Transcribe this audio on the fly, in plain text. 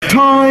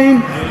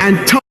time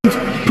and time,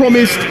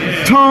 promised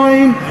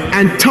time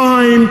and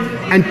time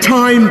and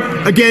time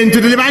again to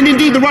deliver, and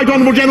indeed the Right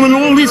Honourable Gentleman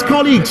and all his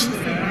colleagues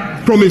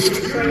promised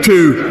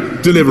to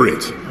deliver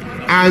it.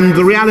 And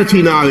the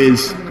reality now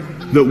is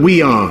that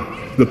we are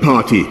the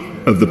party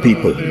of the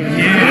people. We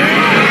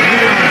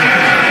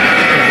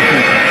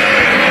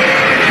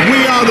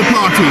are the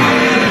party.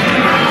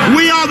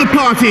 We are the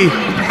party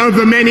of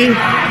the many.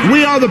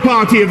 We are the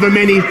party of the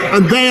many,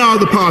 and they are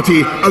the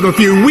party of the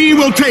few. We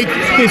will take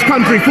this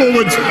country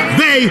forwards.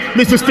 They,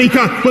 Mr.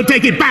 Speaker, will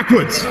take it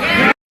backwards.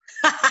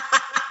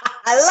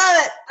 I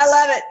love it. I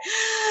love it.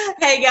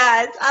 Hey,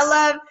 guys, I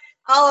love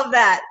all of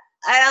that.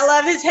 I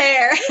love his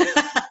hair.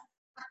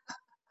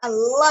 I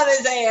love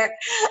his hair.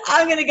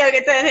 I'm going to go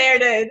get that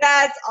hairdo.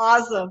 That's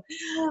awesome.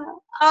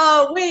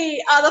 Oh,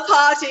 we are the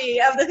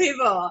party of the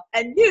people,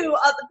 and you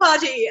are the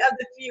party of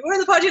the few. We're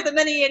the party of the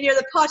many, and you're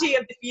the party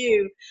of the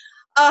few.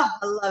 Oh,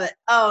 I love it.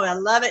 Oh, I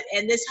love it.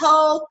 And this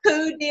whole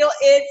coup deal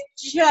is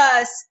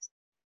just,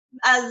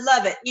 I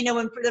love it. You know,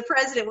 when the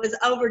president was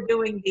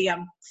overdoing the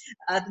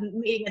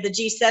meeting of the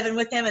G7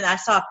 with him, and I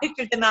saw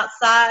pictures of them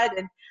outside,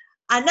 and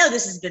I know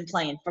this has been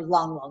playing for a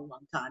long, long,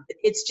 long time, but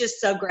it's just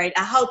so great.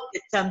 I hope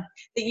that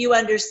you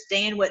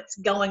understand what's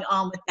going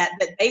on with that.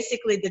 But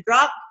basically, the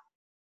drop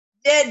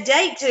dead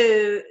date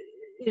to,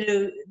 you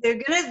know,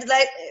 they're going to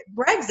let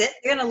Brexit,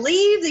 they're going to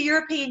leave the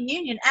European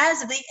Union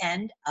as of the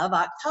end of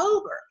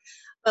October.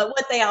 But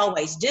what they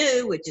always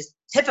do, which is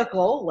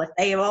typical, what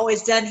they have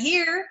always done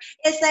here,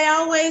 is they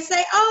always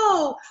say,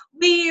 "Oh,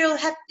 we'll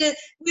have to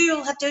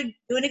do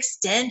an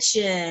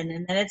extension,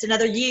 and then it's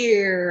another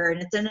year,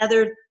 and it's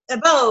another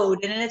vote,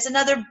 and then it's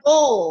another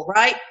bull,"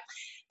 right?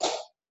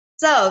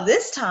 So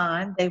this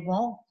time they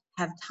won't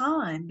have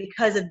time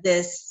because of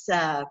this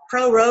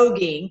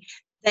proroguing.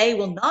 They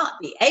will not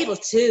be able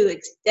to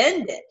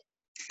extend it.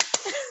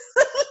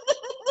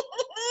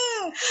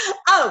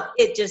 Oh,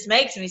 it just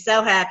makes me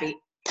so happy.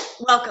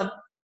 Welcome.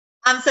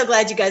 I'm so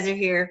glad you guys are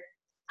here.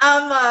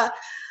 I'm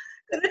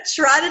going to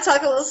try to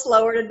talk a little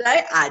slower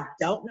today. I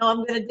don't know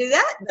I'm going to do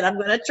that, but I'm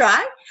going to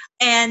try.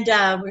 And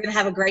we're going to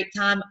have a great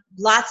time.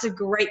 Lots of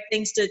great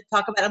things to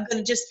talk about. I'm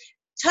going to just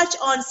touch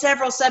on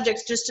several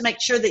subjects just to make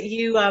sure that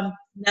you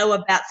know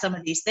about some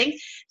of these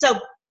things. So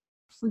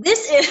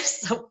this is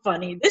so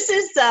funny. This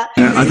is...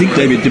 I think,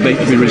 David, debate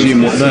will be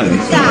resumed what day?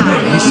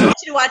 I want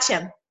you to watch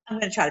him. I'm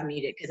going to try to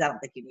mute it because I don't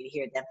think you need to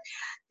hear them.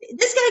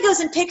 This guy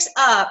goes and picks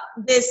up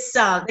this,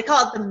 they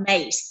call it the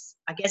mace.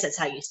 I guess that's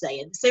how you say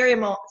it,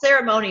 the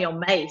ceremonial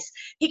mace.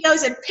 He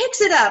goes and picks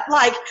it up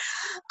like,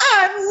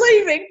 "I'm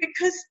leaving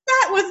because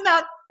that was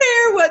not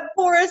fair what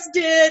Boris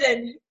did."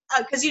 And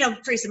because, you know,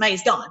 Theresa May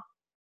is gone.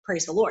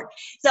 Praise the Lord.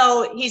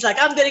 So he's like,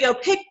 "I'm going to go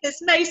pick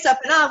this mace up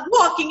and I'm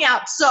walking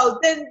out." So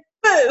then,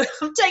 boo,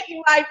 I'm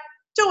taking my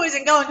toys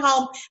and going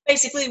home.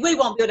 Basically, we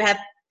won't be able to have,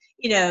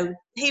 you know,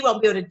 he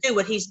won't be able to do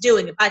what he's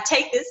doing if I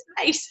take this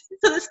mace.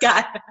 So this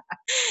guy,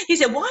 he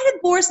said, "Why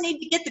did Boris need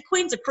to get the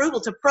Queen's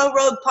approval to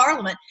prorogue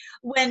Parliament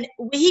when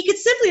he could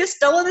simply have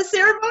stolen the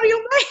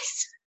ceremonial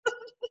mace?"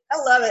 I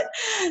love it.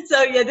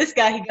 So yeah, this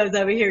guy, he goes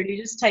over here and he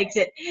just takes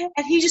it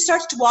and he just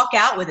starts to walk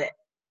out with it.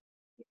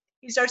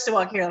 He starts to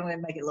walk here. I'm going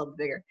to make it a little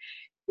bigger.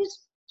 He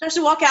starts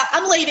to walk out.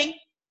 "I'm leaving.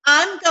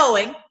 I'm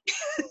going."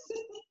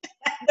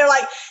 They're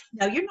like,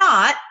 "No, you're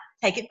not.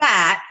 Take it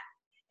back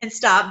and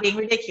stop being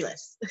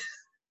ridiculous."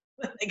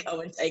 When they go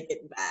and take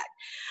it back.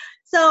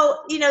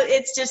 So, you know,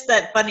 it's just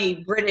that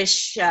funny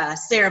British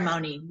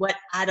ceremony. What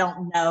I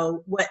don't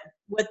know what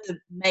the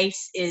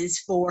mace is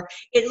for.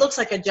 It looks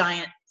like a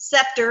giant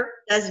scepter,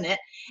 doesn't it?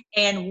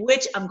 And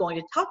which I'm going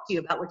to talk to you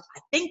about, which I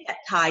think that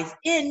ties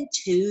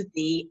into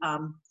the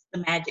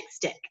magic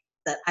stick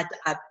that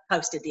I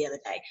posted the other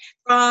day.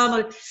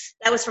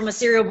 That was from a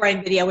Serial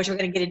Brain video, which we're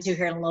going to get into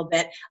here in a little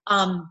bit.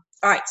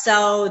 All right,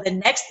 so the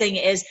next thing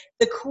is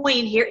the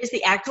Queen. Here is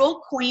the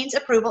actual Queen's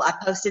approval. I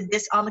posted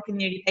this on the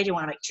community page. I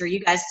want to make sure you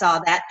guys saw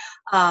that.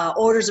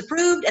 Orders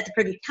approved at the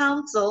Privy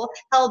Council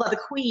held by the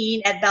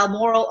Queen at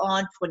Balmoral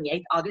on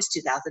 28th August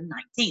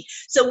 2019.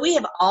 So we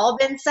have all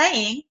been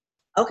saying,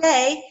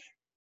 okay,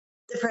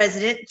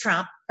 President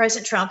Trump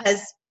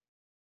has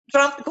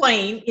trumped the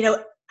Queen. You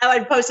know, I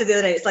posted the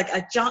other day, it's like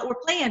we're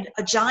playing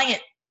a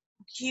giant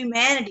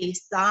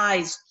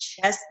humanity-sized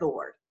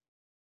chessboard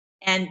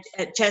and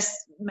a chess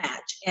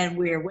match, and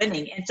we're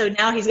winning. And so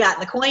now he's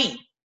gotten the Queen.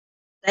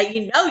 That,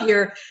 you know,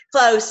 you're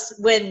close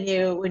when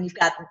you've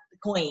got the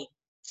Queen.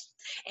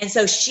 And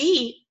so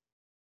she,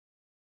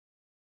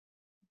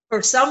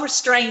 for some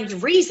strange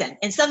reason,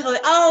 and some people are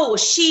like, "Oh,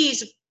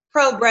 she's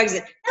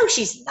pro-Brexit." No,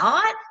 she's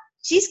not.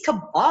 She's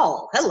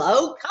cabal.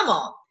 Hello, come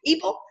on,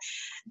 people.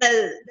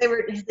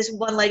 This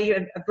one lady,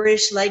 a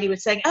British lady,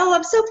 was saying, "Oh,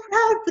 I'm so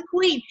proud of the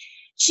Queen."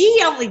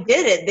 She only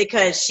did it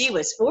because she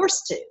was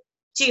forced to.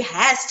 She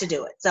has to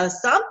do it. So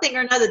something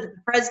or another that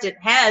the president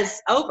has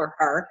over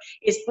her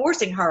is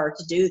forcing her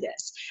to do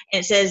this.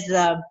 And it says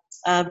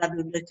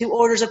the 2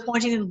 orders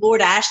appointing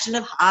Lord Ashton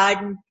of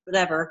Hyde and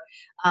whatever.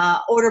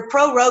 Order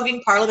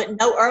proroguing Parliament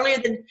no earlier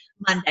than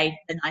Monday,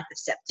 the 9th of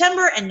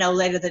September, and no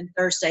later than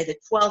Thursday, the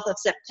 12th of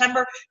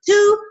September,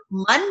 to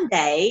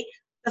Monday,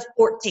 the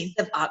 14th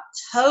of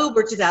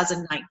October,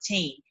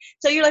 2019.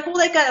 So you're like, well,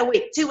 they've got a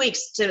week, 2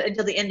 weeks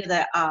until the end of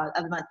the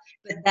month.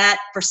 But that,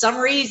 for some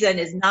reason,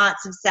 is not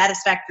some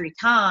satisfactory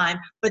time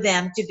for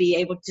them to be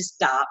able to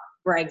stop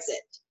Brexit.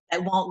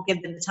 That won't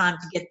give them the time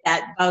to get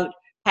that vote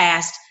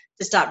passed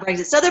to stop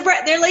Brexit. So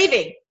they're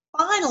leaving.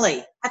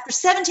 Finally, after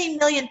 17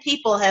 million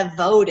people have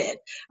voted.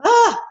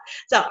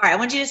 So, all right, I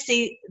want you to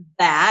see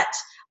that.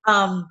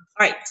 All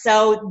right,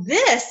 so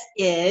this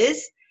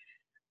is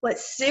what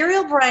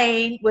Serial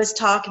Brain was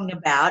talking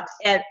about,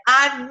 and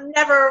I've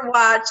never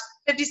watched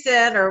 50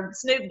 Cent or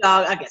Snoop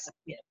Dogg, I guess,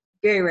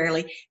 very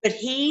rarely, but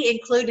he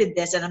included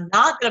this, and I'm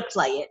not going to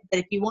play it, but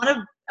if you want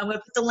to, I'm going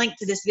to put the link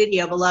to this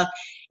video below.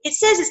 It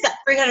says it's got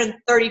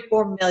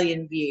 334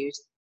 million views.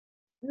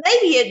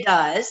 Maybe it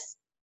does,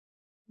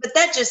 but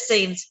that just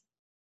seems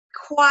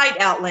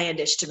quite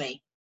outlandish to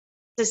me.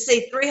 To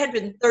see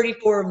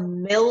 334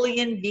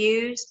 million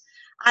views,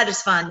 I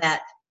just find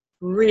that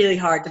really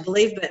hard to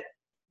believe, but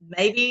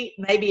maybe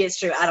it's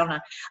true. I don't know.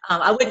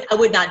 I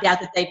would not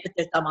doubt that they put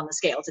their thumb on the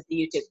scales at the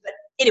YouTube. But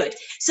anyway,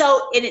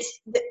 so and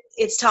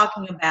it's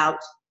talking about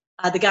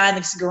the guy in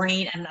this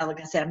green, and like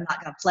I said, I'm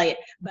not going to play it,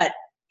 but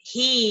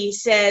he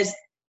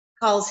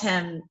calls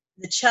him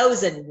the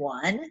chosen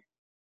one,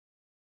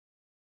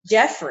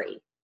 Jeffrey,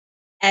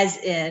 as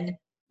in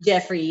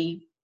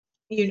Jeffrey,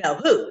 you know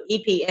who,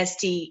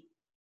 EPSTEIN.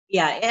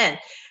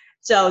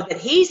 So that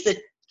he's the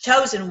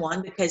chosen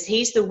one because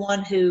he's the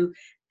one who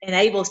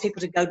enables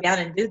people to go down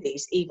and do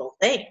these evil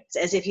things,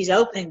 as if he's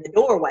opening the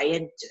doorway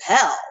into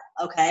hell.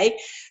 Okay,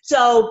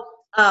 so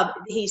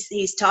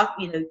he's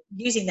talking,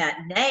 using that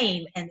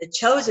name and the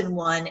chosen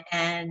one,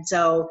 and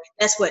so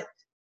that's what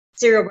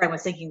Serial Brain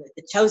was thinking, that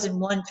the chosen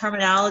one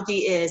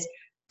terminology is,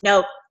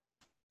 no,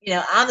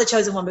 I'm the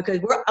chosen one because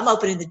I'm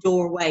opening the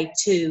doorway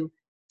to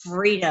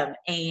freedom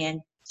and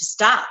to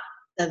stop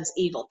those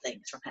evil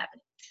things from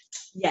happening.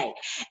 Yay!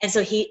 And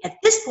so he, at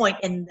this point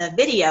in the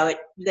video,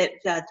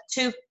 the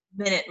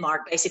 2-minute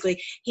mark,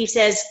 basically, he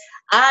says,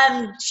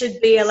 I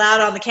should be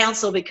allowed on the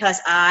council because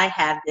I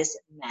have this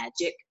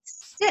magic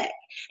stick.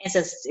 And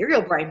so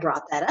Serial Brain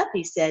brought that up.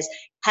 He says,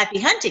 happy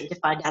hunting to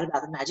find out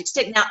about the magic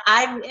stick. Now,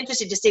 I'm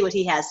interested to see what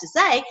he has to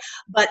say,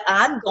 but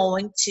I'm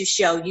going to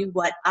show you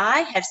what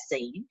I have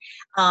seen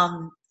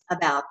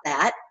about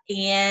that.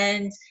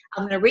 And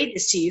I'm going to read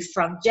this to you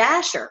from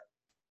Jasher.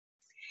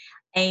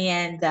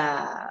 And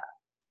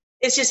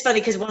it's just funny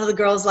because one of the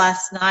girls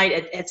last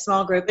night at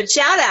small group, and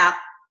shout out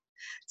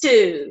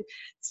to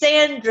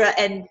Sandra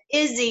and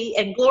Izzy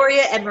and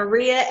Gloria and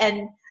Maria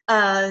and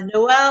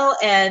Noelle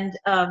and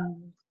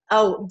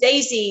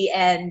Daisy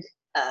and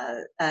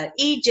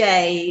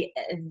EJ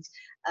and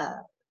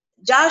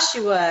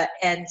Joshua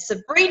and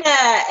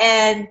Sabrina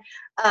and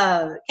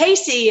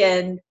Casey,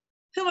 and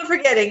who am I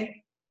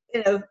forgetting?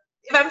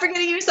 If I'm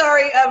forgetting you,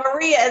 sorry,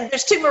 Maria, and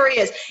there's 2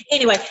 Marias.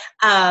 Anyway,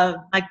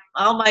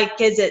 all my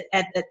kids at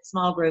that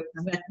small group,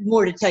 I've got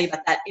more to tell you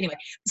about that. Anyway,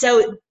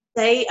 so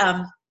they,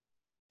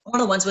 one of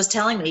the ones was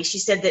telling me, she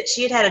said that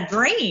she had a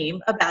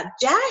dream about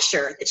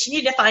Jasher, that she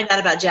needed to find out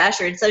about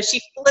Jasher, and so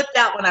she flipped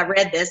out when I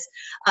read this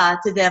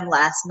to them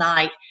last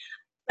night.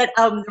 But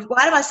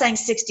why am I saying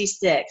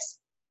 66?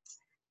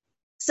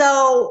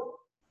 So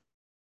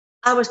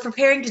I was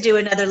preparing to do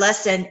another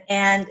lesson,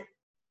 and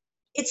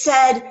it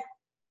said,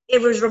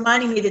 it was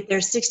reminding me that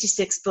there's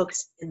 66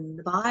 books in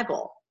the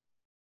Bible.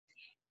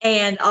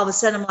 And all of a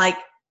sudden I'm like,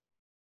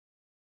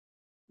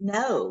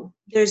 no,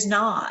 there's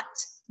not.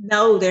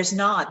 No, there's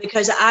not.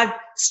 Because I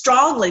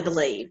strongly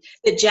believe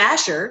that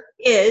Jasher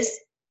is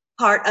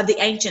part of the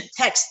ancient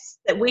texts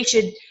that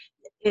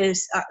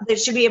there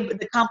should be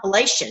the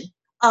compilation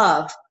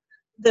of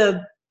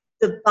the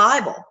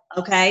Bible,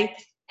 okay?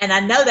 And I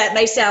know that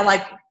may sound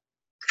like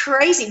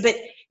crazy, but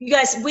you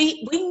guys,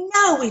 we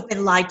know we've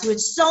been lied to in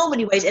so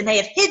many ways, and they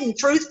have hidden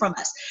truth from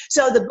us.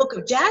 So the book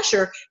of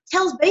Jasher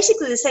tells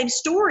basically the same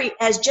story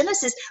as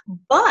Genesis,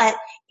 but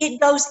it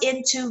goes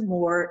into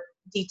more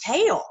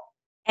detail.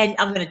 And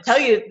I'm going to tell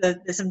you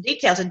some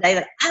details today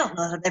that I don't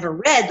know if I've ever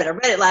read, but I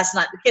read it last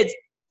night. The kids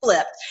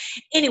flipped.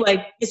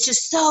 Anyway, it's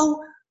just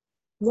so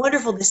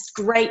wonderful, this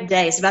great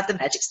day. It's about the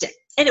magic stick.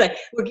 Anyway,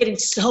 we're getting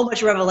so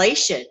much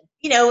revelation.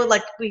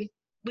 Like we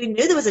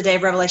knew there was a day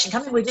of revelation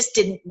coming. We just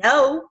didn't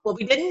know what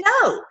we didn't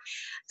know.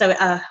 So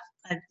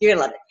you're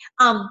gonna love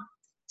it.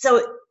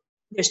 So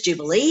there's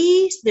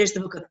Jubilees. There's the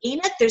book of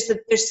Enoch.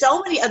 There's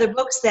so many other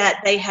books that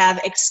they have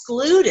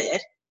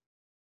excluded,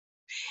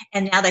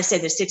 and now they say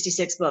there's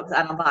 66 books.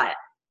 I don't buy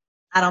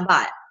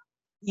it.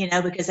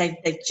 Because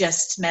they've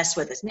just messed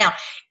with us. Now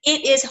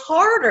it is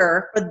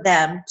harder for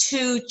them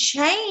to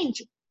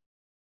change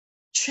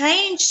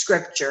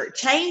scripture,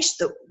 change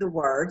the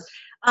words.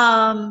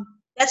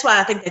 That's why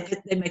I think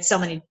they made so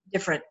many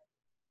different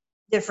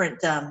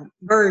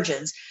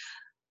versions,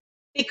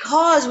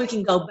 because we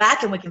can go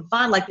back and we can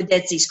find, like the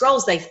Dead Sea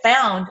Scrolls, they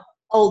found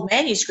old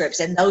manuscripts,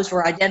 and those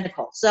were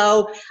identical.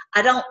 So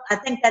I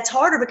think that's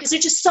harder because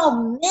there's just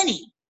so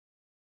many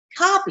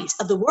copies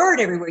of the word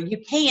everywhere. You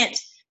can't,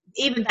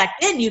 even back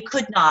then, you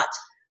couldn't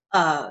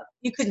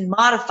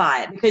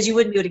modify it because you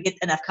wouldn't be able to get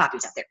enough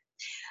copies out there.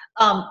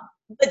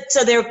 But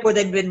so therefore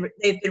they've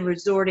been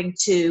resorting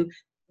to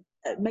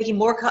making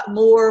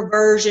more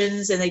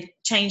versions, and they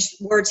changed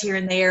words here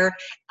and there,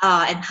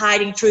 and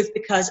hiding truth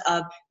because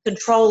of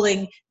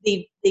controlling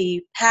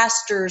the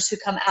pastors who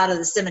come out of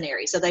the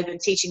seminary. So they've been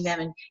teaching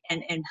them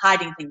and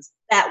hiding things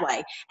that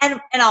way. And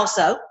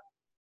also,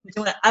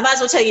 I might as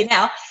well tell you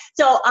now.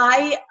 So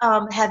I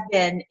have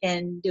been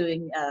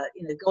doing,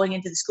 going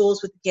into the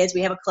schools with the kids.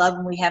 We have a club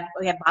and we have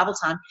Bible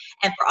time.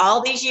 And for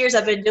all these years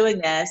I've been doing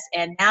this.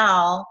 And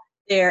now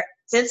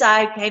since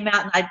I came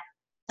out and I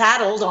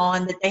tattled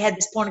on that they had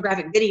this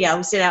pornographic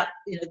video sent out,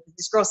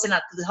 this girl sent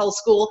out to the whole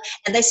school,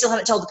 and they still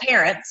haven't told the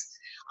parents.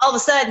 All of a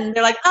sudden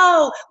they're like,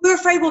 oh, we're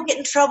afraid we'll get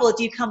in trouble if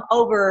you come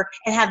over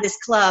and have this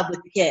club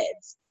with the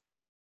kids.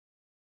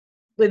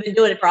 We've been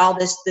doing it for all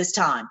this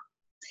time.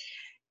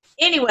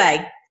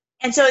 Anyway,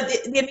 and so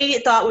the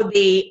immediate thought would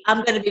be,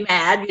 I'm going to be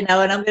mad, and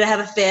I'm going to have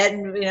a fit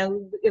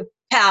and,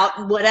 pout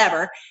and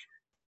whatever.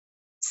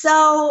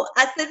 So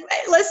I said,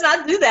 let's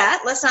not do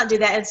that. Let's not do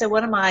that. And so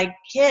one of my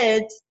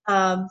kids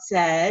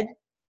said,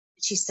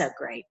 she's so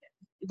great.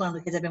 One of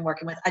the kids I've been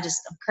working with, I'm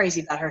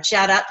crazy about her.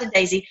 Shout out to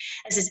Daisy.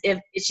 I says, if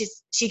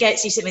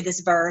she sent me this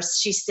verse.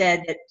 She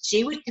said that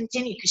she would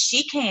continue, because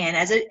she can,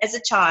 as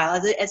a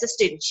child, as a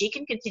student, she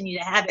can continue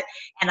to have it.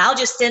 And I'll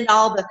just send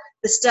all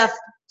the stuff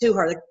to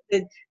her,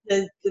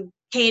 the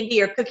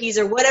candy or cookies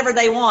or whatever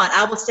they want.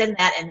 I will send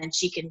that, and then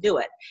she can do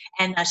it.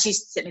 And she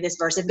sent me this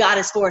verse: if God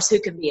is for us, who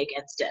can be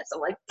against us?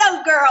 I'm like,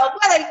 go girl,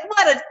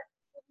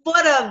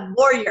 what a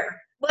warrior.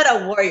 What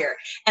a warrior.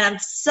 And I'm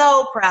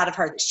so proud of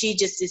her that she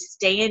just is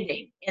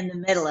standing in the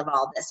middle of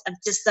all this. I'm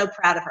just so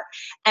proud of her.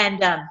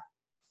 And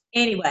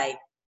anyway,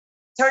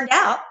 turned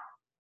out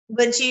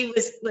when she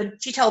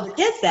told the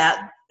kids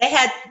that, they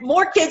had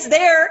more kids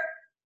there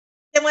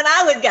than when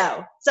I would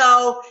go.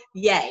 So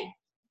yay.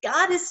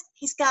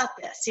 He's got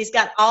this. He's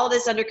got all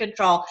this under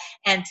control.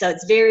 And so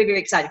it's very, very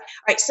exciting.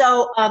 All right.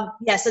 So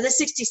so this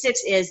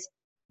 66 is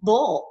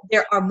bull.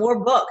 There are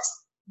more books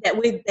that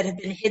have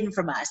been hidden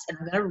from us. And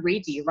I'm going to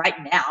read to you right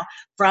now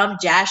from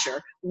Jasher,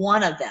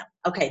 one of them.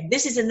 Okay,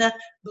 this is in the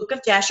book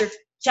of Jasher,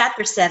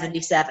 chapter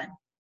 77.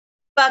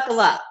 Buckle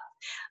up.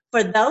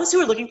 For those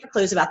who are looking for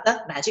clues about the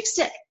magic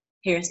stick,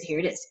 here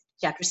it is,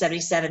 chapter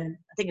 77,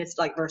 I think it's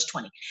like verse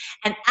 20.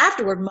 And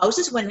afterward,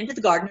 Moses went into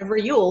the garden of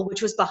Reuel,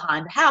 which was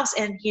behind the house,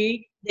 and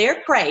he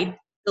there prayed to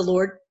the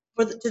Lord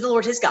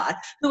his God,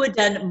 who had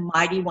done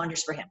mighty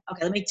wonders for him.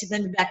 Okay, let me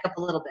back up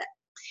a little bit.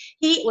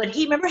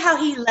 Remember how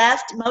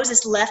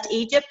Moses left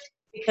Egypt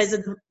because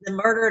of the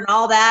murder and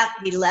all that?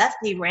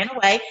 He ran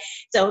away.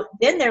 So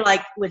then they're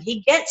like, when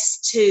he gets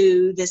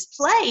to this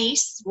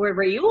place where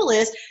Reuel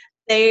is,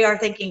 they are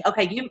thinking,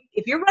 okay,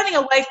 if you're running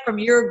away from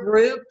your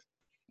group,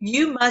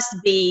 you must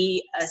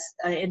be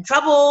in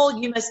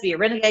trouble. You must be a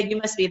renegade. You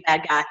must be a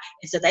bad guy.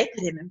 And so they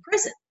put him in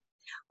prison.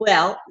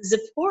 Well,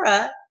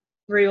 Zipporah,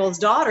 Reuel's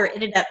daughter,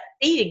 ended up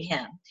feeding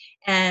him.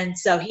 And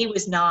so he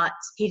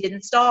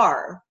didn't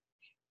starve.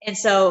 And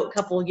so a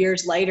couple of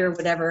years later,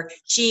 whatever,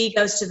 she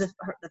goes to the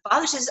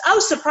father, says, oh,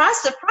 surprise,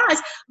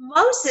 surprise.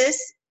 Moses,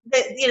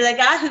 the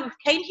guy who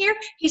came here,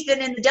 he's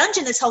been in the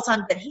dungeon this whole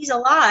time, but he's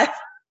alive.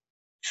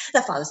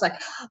 The father's like,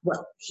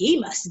 well, he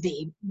must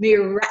be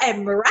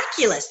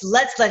miraculous.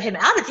 Let's let him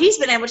out if he's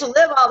been able to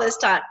live all this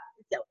time.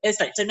 So it's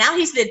funny. So now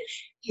he's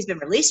been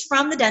released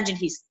from the dungeon.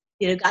 He's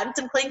gotten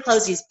some clean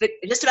clothes. He's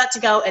just about to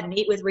go and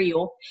meet with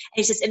Reuel. And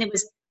he says, and it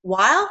was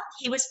while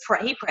he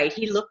prayed,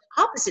 he looked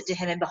opposite to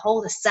him, and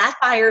behold, a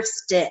sapphire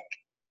stick,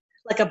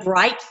 like a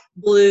bright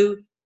blue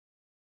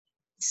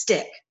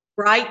stick,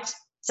 bright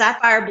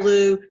sapphire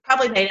blue,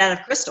 probably made out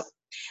of crystal,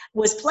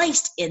 was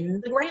placed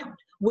in the ground,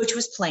 which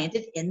was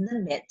planted in the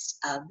midst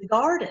of the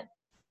garden.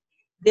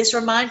 This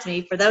reminds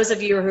me, for those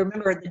of you who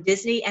remember the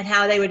Disney and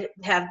how they would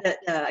have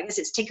I guess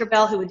it's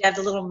Tinkerbell who would have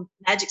the little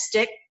magic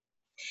stick.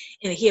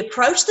 And he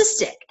approached the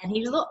stick and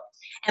he looked,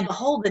 and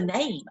behold, the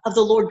name of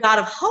the Lord God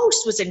of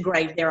hosts was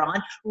engraved thereon,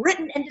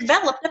 written and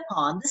developed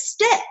upon the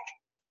stick.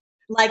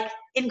 Like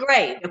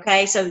engraved,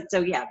 okay? So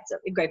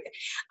engraved.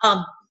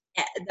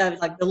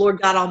 Like the Lord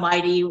God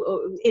Almighty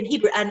in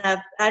Hebrew. And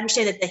I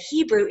understand that the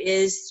Hebrew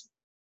is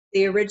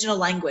the original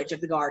language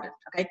of the garden,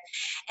 okay?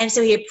 And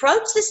so he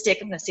approached the stick.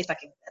 I'm going to see if I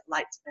can get that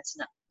light's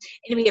messing up.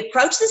 And he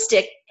approached the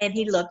stick, and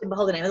he looked, and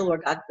behold, the name of the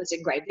Lord God was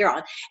engraved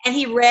thereon. And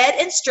he read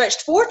and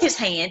stretched forth his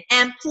hand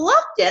and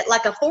plucked it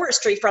like a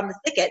forest tree from the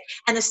thicket,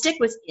 and the stick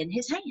was in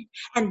his hand.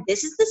 And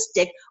this is the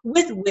stick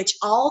with which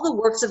all the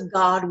works of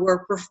God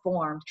were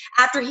performed,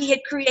 after he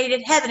had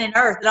created heaven and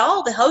earth and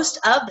all the host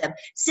of them,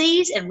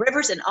 seas and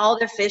rivers and all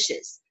their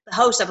fishes. The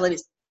host, I believe,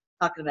 is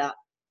talking about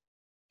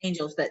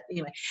angels, but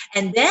anyway.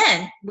 And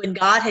then when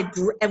God had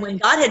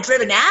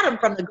driven Adam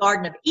from the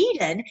Garden of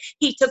Eden,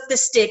 he took the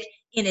stick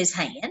in his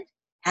hand.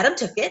 Adam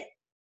took it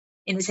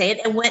in his hand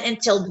and went and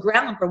tilled the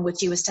ground from which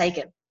he was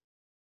taken.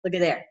 Look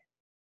at there.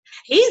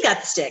 He's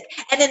got the stick.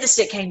 And then the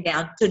stick came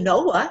down to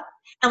Noah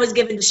and was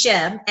given to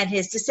Shem and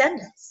his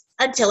descendants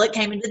until it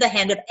came into the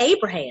hand of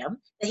Abraham,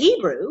 the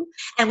Hebrew.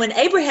 And when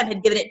Abraham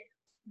had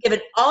given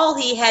all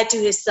he had to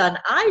his son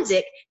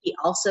Isaac, he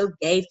also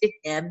gave to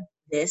him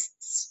this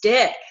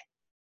stick.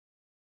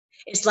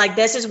 It's like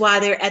this is why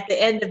they're at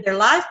the end of their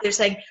life, they're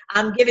saying,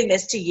 I'm giving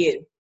this to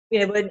you.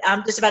 When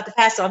I'm just about to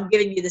pass, so I'm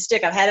giving you the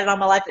stick. I've had it all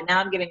my life, but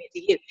now I'm giving it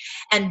to you.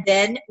 And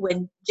then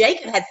when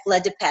Jacob had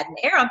fled to Paddan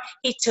Aram,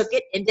 he took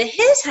it into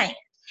his hand.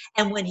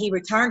 And when he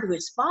returned to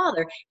his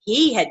father,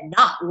 he had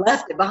not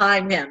left it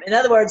behind him. In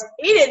other words,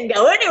 he didn't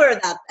go anywhere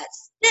without that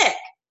stick.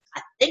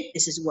 I think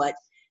this is what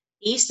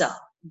Esau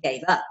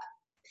gave up.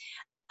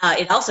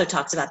 It also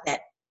talks about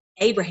that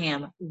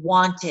Abraham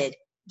wanted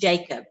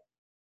Jacob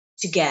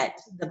to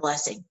get the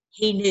blessing.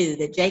 He knew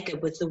that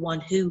Jacob was the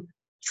one who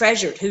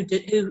treasured, who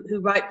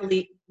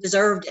rightfully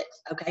deserved it.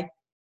 Okay.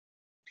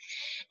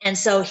 And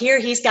so here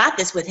he's got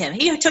this with him.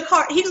 He took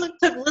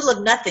little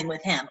of nothing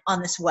with him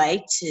on this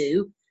way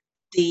to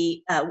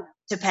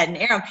Paddan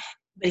Aram,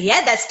 but he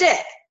had that stick.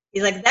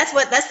 He's like, that's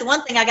the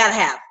one thing I got to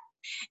have.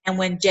 And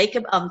when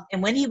Jacob,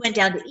 and when he went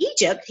down to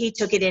Egypt, he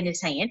took it in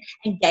his hand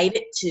and gave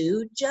it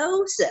to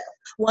Joseph,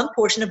 one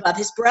portion above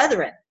his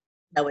brethren.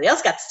 Nobody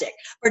else got the stick.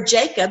 For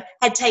Jacob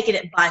had taken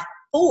it by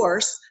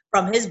force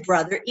from his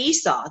brother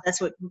Esau.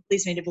 That's what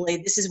leads me to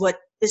believe this is what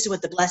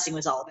the blessing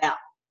was all about.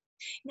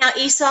 Now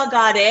Esau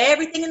got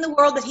everything in the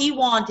world that he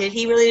wanted.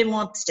 He really didn't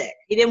want the stick.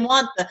 He didn't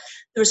want the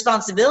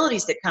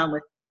responsibilities that come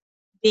with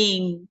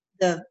being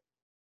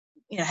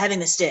having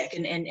the stick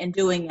and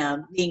doing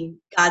being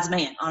God's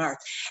man on earth.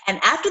 And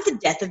after the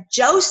death of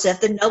Joseph,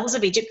 the nobles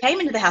of Egypt came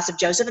into the house of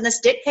Joseph, and the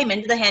stick came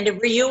into the hand of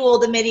Reuel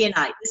the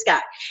Midianite, this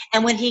guy.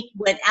 And when he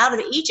went out of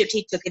Egypt,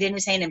 he took it in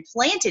his hand and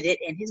planted it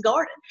in his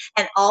garden.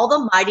 And all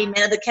the mighty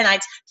men of the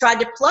Kenites tried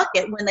to pluck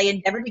it when they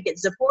endeavored to get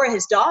Zipporah,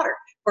 his daughter,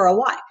 for a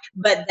wife,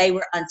 but they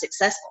were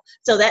unsuccessful.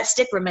 So that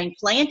stick remained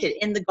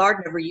planted in the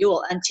garden of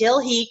Reuel until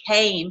he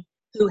came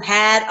who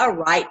had a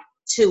right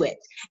to it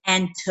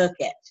and took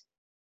it.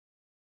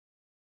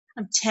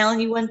 I'm telling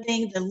you one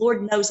thing, the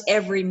Lord knows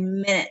every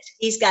minute.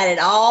 He's got it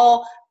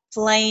all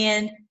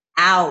planned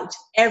out.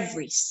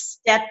 Every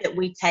step that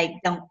we take,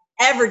 don't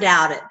ever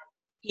doubt it.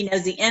 He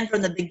knows the end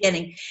from the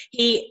beginning.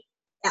 He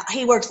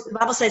works, the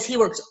Bible says he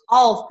works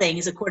all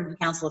things according to the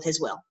counsel of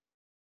his will.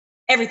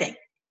 Everything.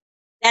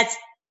 That's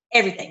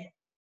everything.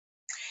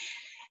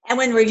 And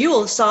when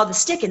Reuel saw the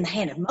stick in the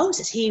hand of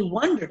Moses, he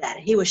wondered at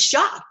it. He was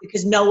shocked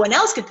because no one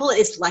else could pull it.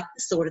 It's like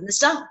the sword in the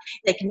stone.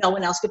 No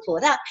one else could pull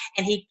it out.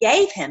 And he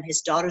gave him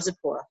his daughter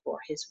Zipporah for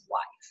his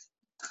wife.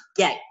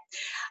 Yay.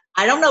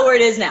 I don't know where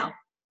it is now.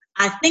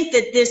 I think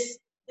that this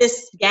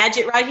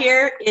gadget right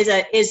here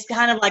is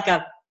kind of like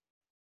a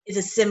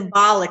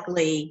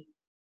symbolically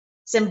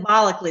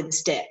the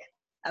stick.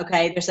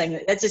 Okay, they're saying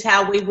that that's just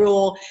how we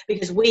rule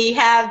because we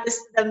have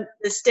the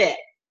stick.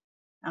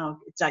 Oh,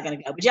 it's not going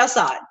to go, but y'all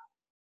saw it.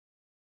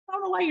 I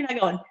don't know why you're not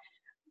going.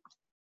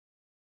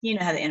 You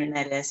know how the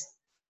internet is.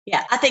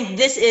 Yeah, I think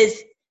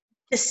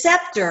the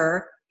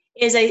scepter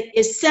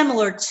is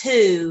similar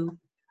to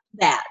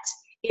that.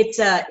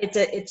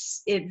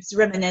 It's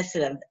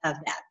reminiscent of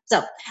that.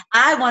 So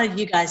I wanted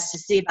you guys to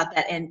see about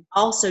that and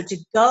also to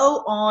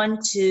go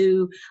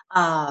onto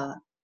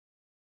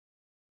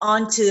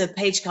the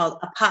page called,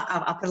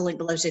 I'll put a link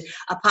below to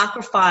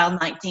Apocryphile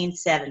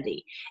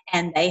 1970.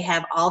 And they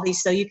have all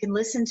these, so you can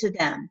listen to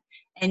them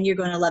and you're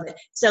going to love it.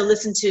 So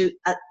listen to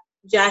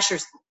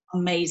Jasher's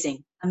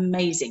amazing.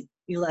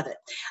 You love it.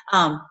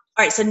 All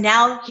right, so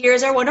now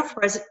here's our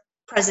wonderful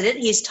president.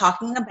 He's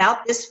talking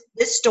about this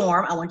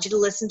storm. I want you to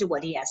listen to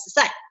what he has to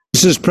say.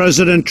 This is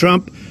President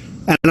Trump,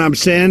 and I'm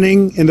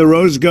standing in the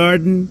Rose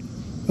Garden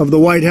of the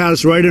White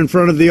House right in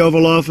front of the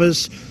Oval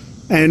Office,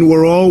 and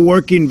we're all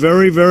working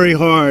very, very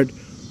hard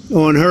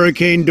on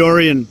Hurricane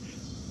Dorian.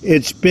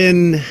 It's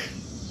been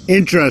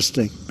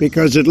interesting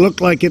because it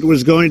looked like it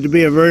was going to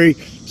be a very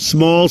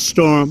small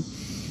storm.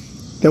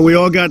 Then we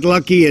all got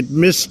lucky. It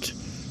missed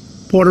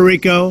Puerto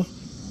Rico.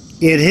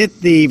 It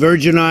hit the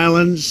Virgin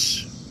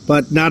Islands,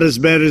 but not as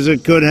bad as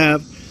it could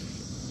have.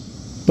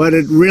 But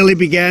it really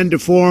began to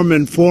form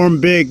and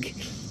form big.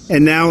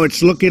 And now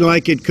it's looking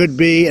like it could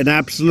be an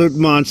absolute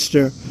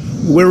monster.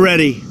 We're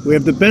ready. We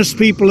have the best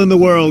people in the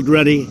world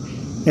ready,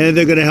 and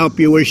they're going to help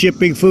you. We're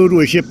shipping food.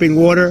 We're shipping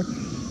water.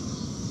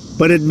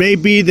 But it may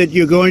be that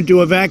you're going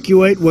to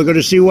evacuate. We're going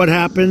to see what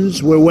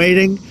happens. We're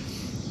waiting.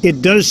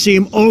 It does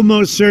seem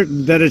almost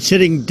certain that it's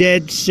hitting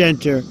dead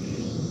center,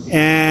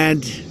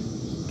 and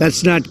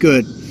that's not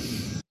good.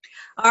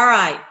 All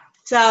right.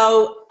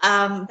 So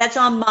that's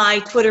on my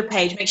Twitter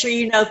page. Make sure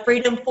you know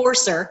Freedom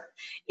Forcer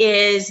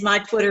is my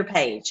Twitter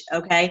page,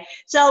 okay?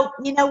 So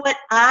you know what?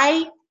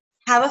 I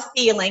have a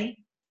feeling,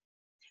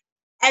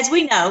 as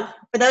we know,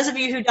 for those of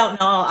you who don't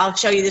know, I'll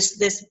show you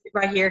this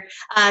right here.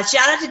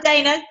 Shout out to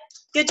Dana.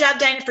 Good job,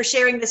 Dana, for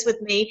sharing this with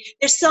me.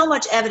 There's so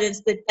much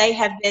evidence that they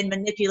have been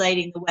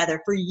manipulating the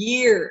weather for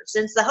years,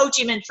 since the Ho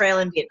Chi Minh Trail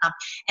in Vietnam.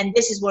 And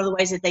this is one of the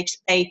ways that they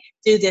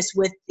do this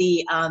with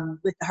the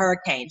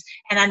hurricanes.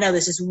 And I know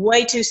this is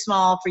way too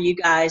small for you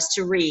guys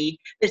to read.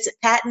 It's a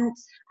patent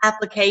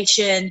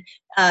application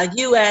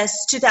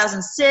US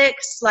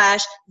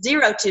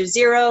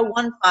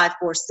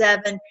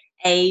 2006/0201547.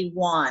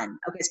 A1.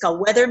 Okay, it's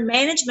called Weather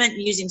Management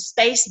Using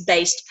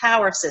Space-Based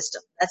Power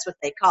System. That's what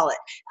they call it.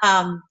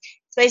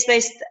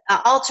 Space-based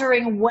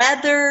altering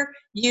weather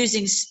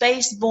using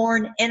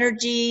space-borne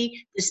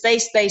energy, the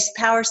space-based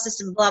power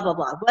system, blah, blah,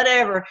 blah.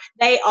 Whatever.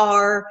 They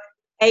are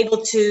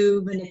able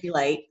to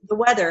manipulate the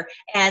weather.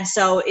 And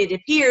so it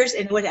appears,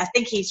 and what I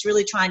think he's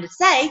really trying to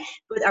say,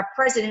 what our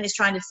president is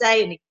trying to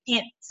say, and he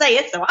can't say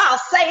it, so I'll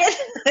say it,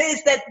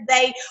 is that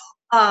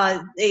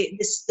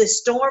the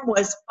storm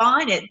was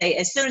fine.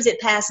 As soon as it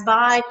passed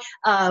by,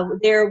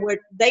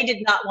 they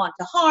did not want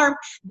to harm.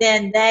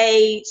 Then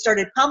they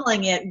started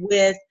pummeling it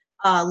with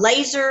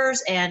lasers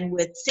and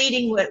with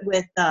seeding with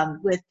what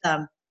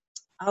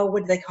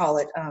do they call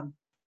it?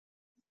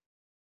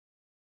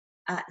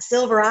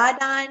 Silver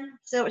iodine,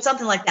 so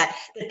something like that.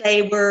 That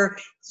they were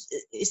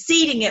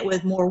seeding it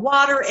with more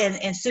water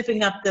and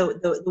souping up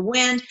the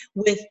wind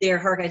with their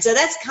hurricane. So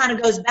that's kind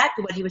of goes back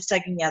to what he was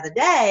talking the other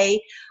day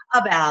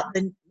about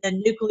the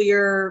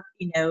nuclear.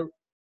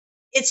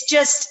 It's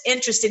just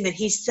interesting that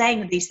he's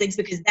saying these things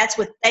because that's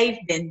what they've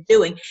been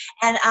doing.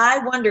 And I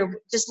wonder,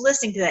 just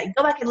listening to that,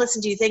 go back and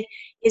listen to you think,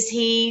 is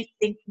he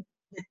thinking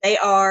that they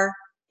are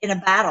in a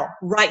battle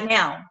right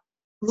now?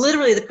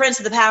 Literally the prince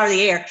of the power of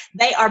the air.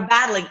 They are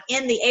battling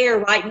in the air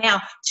right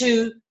now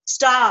to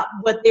stop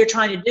what they're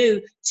trying to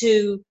do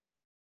to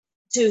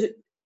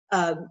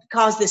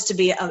cause this to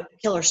be a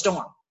killer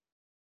storm.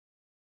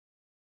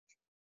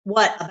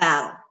 What a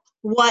battle.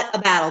 What a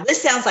battle. This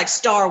sounds like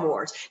Star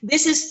Wars.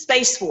 This is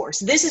Space Force.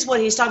 This is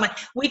what he's talking about.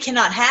 We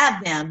cannot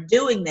have them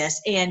doing this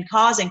and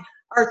causing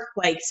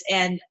earthquakes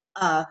and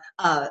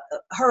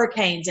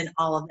hurricanes and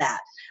all of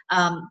that.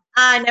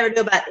 I never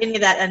knew about any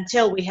of that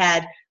until we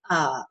had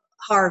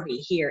Harvey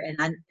here, and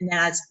then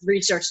I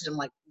researched it. I'm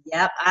like,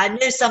 yep, I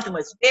knew something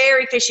was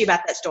very fishy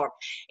about that storm.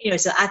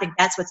 So I think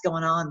that's what's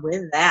going on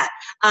with that.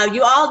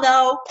 You all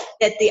know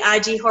that the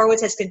IG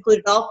Horowitz has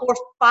concluded all 4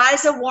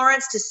 FISA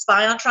warrants to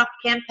spy on Trump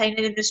campaign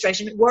and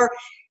administration were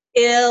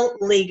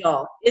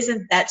illegal.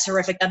 Isn't that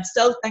terrific? I'm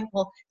so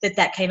thankful that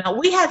that came out.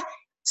 We have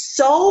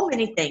so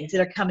many things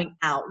that are coming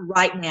out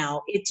right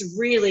now. It's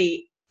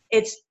really,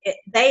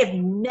 they have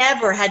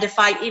never had to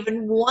fight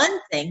even one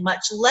thing,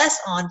 much less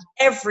on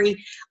every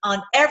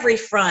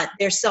front.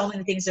 There's so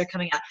many things that are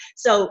coming out.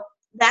 So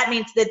that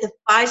means that the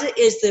FISA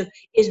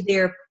is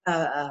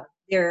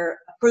their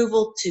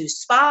approval to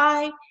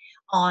spy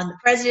on the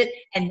president,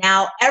 and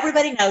now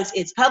everybody knows,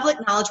 it's public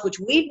knowledge, which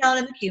we've known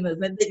in the Q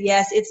movement, but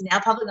yes, it's now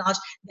public knowledge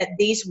that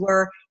these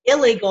were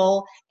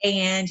illegal.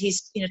 And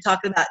he's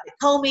talking about the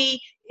Comey,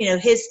 when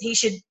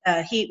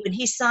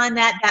he signed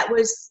that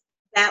was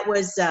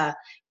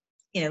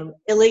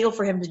illegal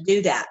for him to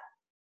do that.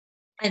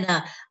 And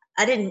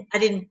I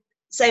didn't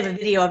save a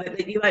video of it,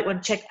 but you might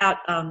want to check out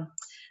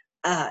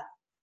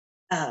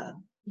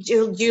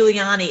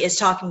Giuliani is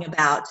talking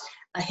about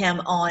him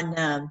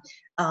on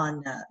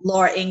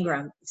Laura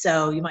Ingraham.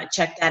 So you might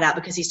check that out,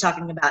 because he's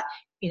talking about,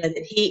 that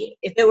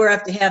if it were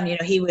up to him,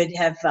 he would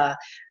have,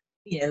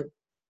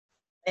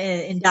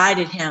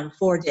 indicted him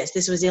for this.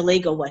 This was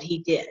illegal what he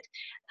did.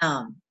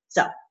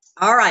 So,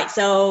 all right.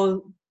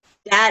 So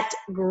that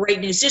great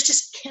news.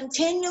 Just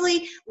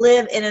continually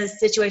live in a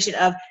situation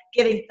of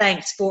giving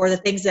thanks for the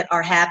things that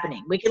are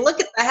happening. We can look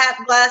at the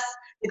glass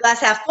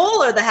half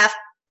full, or the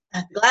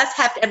glass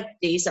half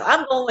empty. So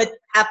I'm going with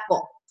half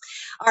full.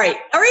 All right,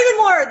 or even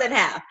more than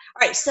half. All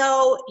right,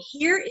 so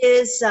here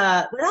is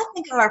what I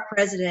think of our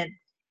president,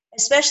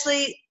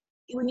 especially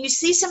when you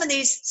see some of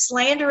these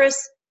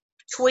slanderous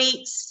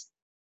tweets,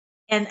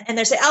 and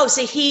they say, oh,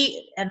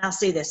 see, and I'll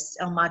see this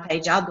on my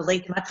page, I'll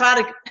delete them. I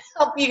try to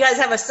help you guys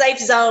have a safe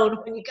zone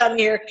when you come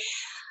here.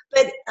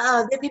 But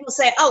then people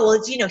say, oh,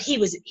 well, he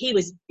was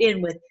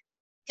in with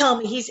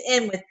Comey, he's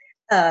in with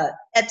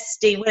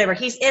Epstein, whatever.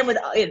 He's in with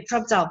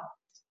Trump's all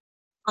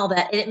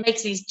that, and it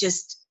makes me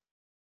just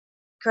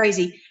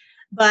crazy.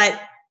 But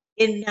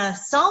in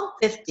Psalm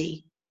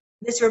 50,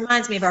 this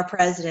reminds me of our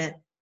president.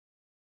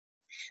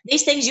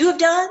 These things you have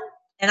done,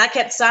 and I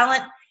kept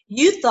silent.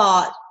 You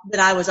thought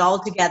that I was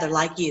altogether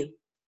like you.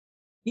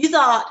 You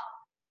thought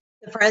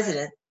the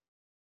president,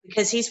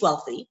 because he's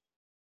wealthy,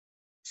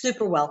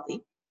 super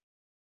wealthy.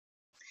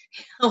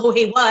 Oh,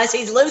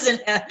 he's losing,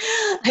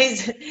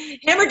 he's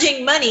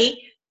hemorrhaging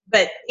money,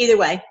 but either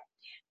way,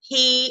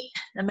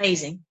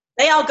 amazing.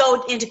 They all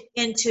go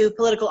into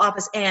political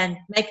office and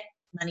make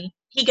money.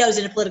 He goes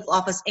into political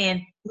office and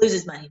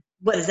loses money.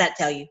 What does that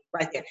tell you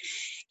right there?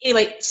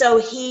 Anyway, so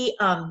he's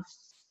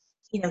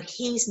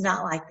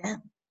not like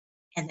them.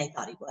 And they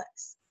thought he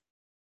was.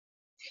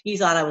 You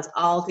thought I was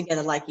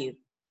altogether like you,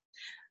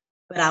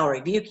 but I will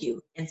rebuke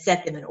you and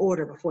set them in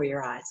order before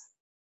your eyes.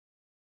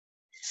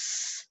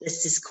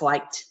 This is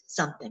quite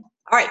something.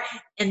 All right,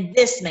 and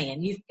this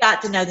man, you've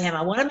got to know him.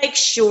 I want to make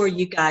sure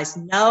you guys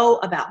know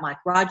about Mike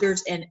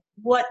Rogers and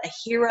what a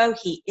hero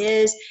he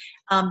is.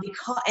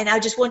 And I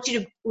just want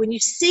you to, when you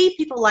see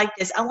people like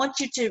this, I want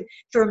you to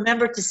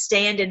remember to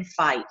stand and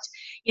fight.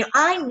 You know,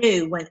 I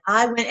knew when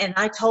I went and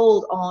I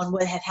told on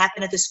what had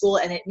happened at the school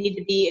and it needed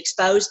to be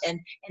exposed and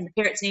the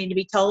parents needed to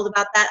be told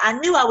about that, I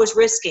knew I was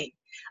risking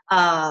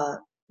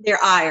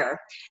their ire.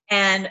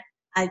 And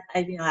I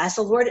asked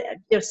the Lord,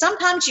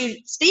 sometimes you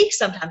speak,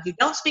 sometimes you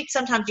don't speak,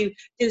 sometimes you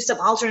do some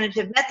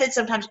alternative methods,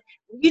 sometimes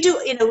you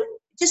do,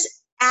 just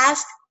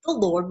ask the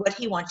Lord what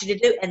he wants you to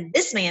do. And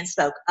this man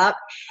spoke up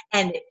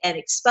and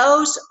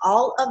exposed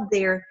all of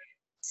their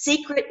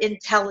secret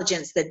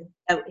intelligence that,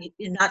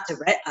 not to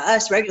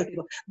us regular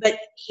people, but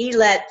he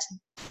let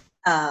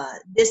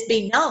this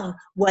be known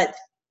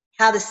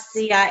how the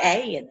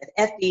CIA and the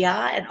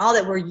FBI and all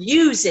that were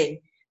using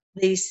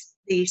these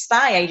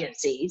spy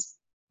agencies,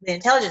 the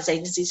intelligence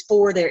agencies,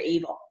 for their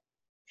evil.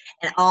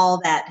 And all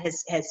that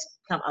has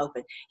come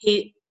open.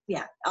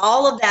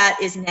 All of that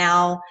is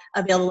now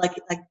available.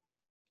 Like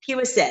he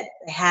was said,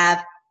 they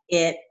have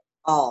it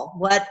all.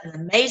 What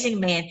an amazing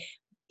man.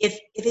 If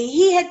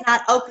he had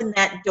not opened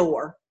that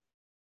door,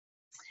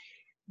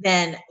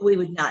 then we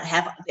would not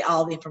have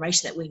all the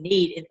information that we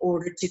need in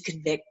order to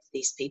convict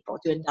these people,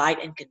 to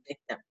indict and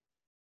convict them.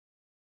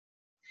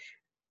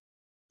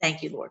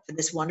 Thank you, Lord, for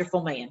this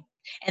wonderful man.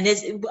 And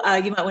this, you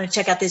might want to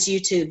check out this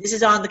YouTube. This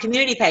is on the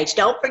community page.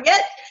 Don't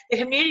forget the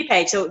community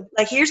page. So,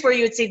 like, here's where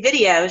you would see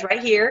videos right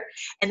here,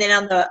 and then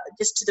on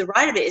just to the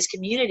right of it is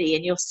community,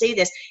 and you'll see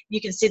this.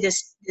 You can see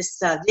this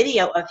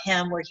video of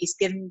him where he's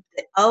given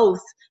the oath,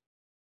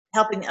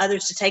 helping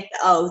others to take the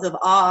oath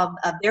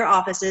of their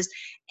offices,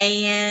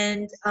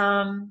 and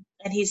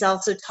he's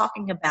also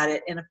talking about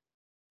it in a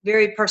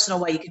very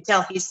personal way. You can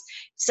tell he's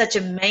such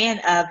a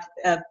man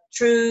of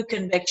true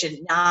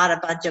conviction, not a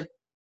bunch of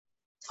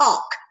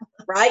talk,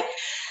 right?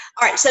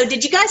 All right, so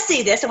did you guys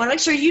see this? I want to make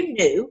sure you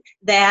knew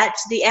that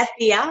the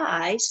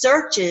FBI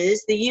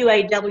searches the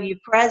UAW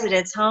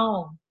president's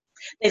home.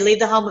 They leave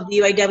the home of the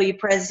UAW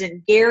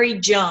president, Gary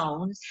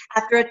Jones,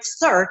 after a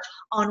search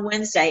on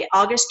Wednesday,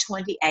 August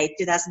 28,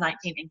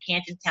 2019, in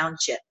Canton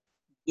Township.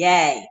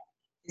 Yay.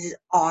 This is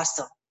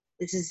awesome.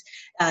 This is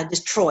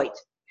Detroit.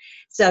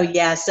 So,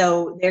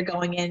 so they're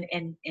going in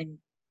and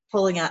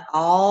pulling out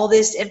all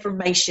this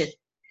information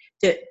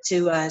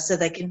so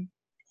they can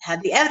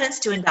have the evidence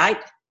to indict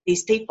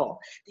these people.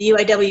 The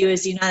UAW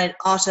is United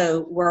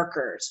Auto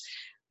Workers.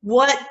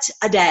 What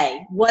a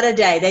day. What a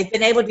day. They've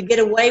been able to get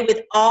away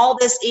with all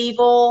this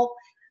evil,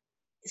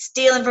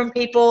 stealing from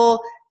people.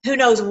 Who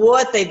knows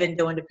what they've been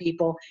doing to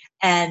people.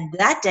 And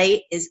that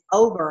day is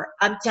over.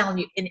 I'm telling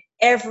you, in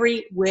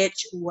every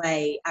which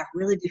way. I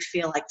really do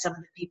feel like some of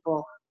the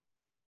people,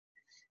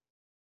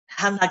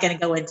 I'm not going to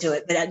go into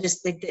it, but I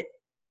just think that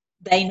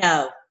they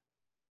know.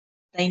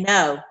 They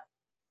know.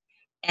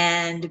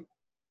 And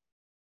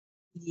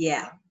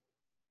yeah,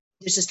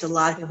 there's just a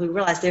lot of people who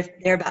realize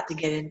they're about to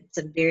get in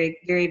some very,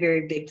 very,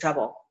 very big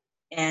trouble.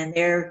 And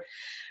they're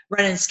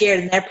running scared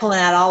and they're pulling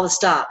out all the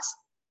stops.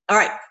 All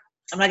right.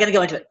 I'm not going to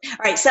go into it. All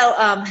right. So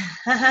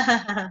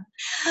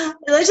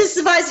let's just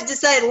suffice it to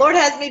say the Lord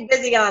has me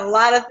busy on a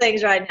lot of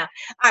things right now.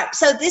 All right.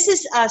 So this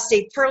is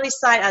Steve Turley's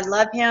site. I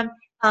love him.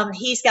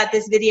 He's got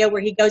this video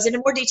where he goes into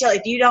more detail.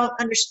 If you don't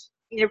understand,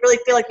 really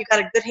feel like you've got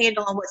a good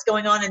handle on what's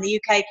going on in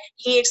the UK,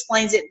 he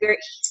explains it he's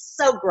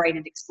so great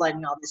at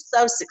explaining all this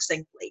so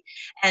succinctly.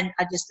 And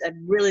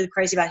I'm really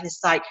crazy about his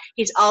site.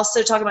 He's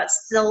also talking about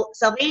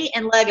Salvini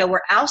and Lega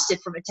were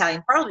ousted from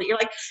Italian parliament. You're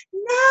like,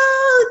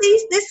 no,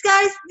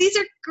 these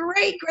are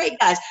great, great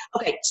guys.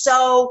 Okay,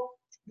 so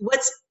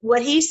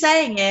what he's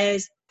saying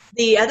is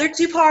the other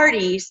two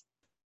parties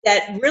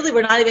that really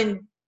were not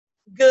even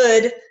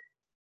good,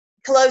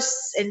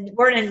 close, and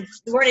weren't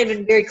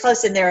even very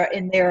close in their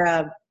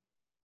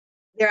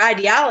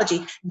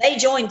ideology, they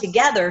joined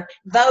together,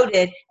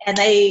 voted, and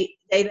they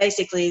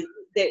basically,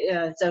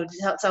 so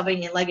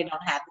Salvini and Lega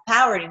don't have the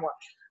power anymore.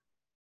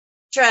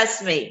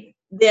 Trust me,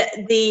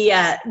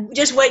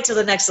 just wait till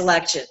the next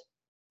election.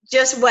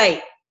 Just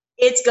wait.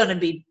 It's going to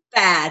be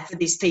bad for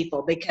these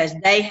people because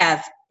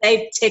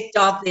they've ticked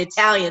off the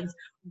Italians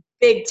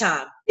big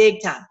time,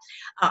 big time.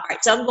 All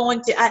right, so I'm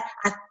going to,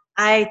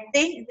 I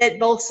think that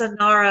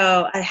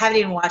Bolsonaro, I haven't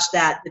even watched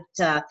that,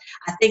 but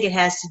I think it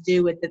has to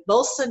do with that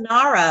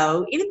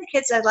Bolsonaro, even the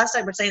kids last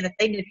night were saying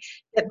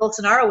that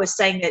Bolsonaro was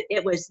saying that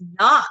it was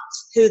not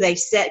who they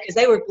said, because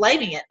they were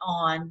blaming it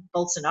on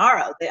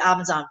Bolsonaro, the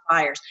Amazon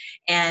fires.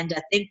 And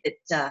I think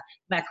that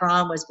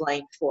Macron was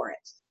blamed for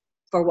it,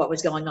 for what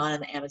was going on in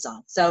the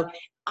Amazon. So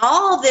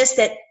all this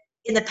that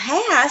in the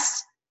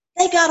past,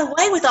 they got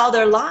away with all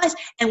their lies,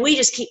 and we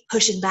just keep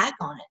pushing back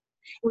on it.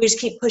 We just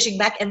keep pushing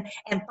back and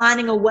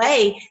finding a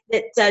way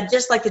that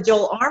just like the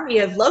Joel army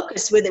of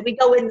locusts with it, we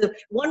go in the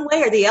one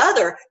way or the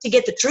other to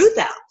get the truth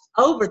out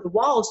over the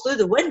walls, through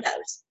the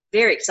windows.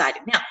 Very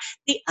exciting. Now,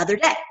 the other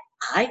day,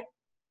 I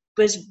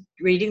was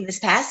reading this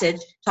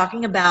passage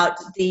talking about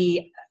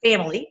the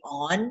family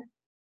on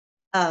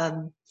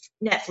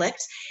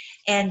Netflix,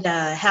 And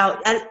how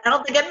I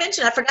don't think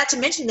I forgot to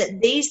mention that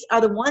these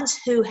are the ones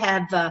who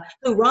have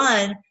who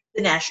run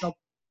the National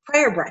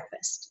Prayer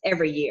Breakfast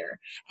every year,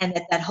 and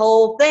that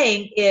whole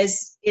thing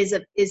is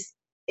the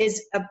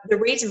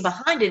reason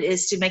behind it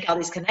is to make all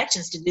these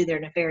connections to do their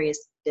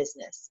nefarious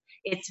business.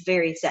 It's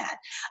very sad.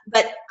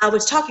 But I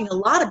was talking a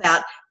lot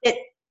about that.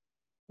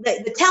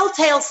 The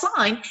telltale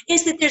sign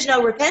is that there's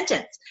no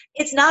repentance.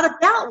 It's not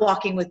about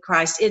walking with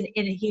Christ in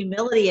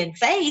humility and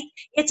faith.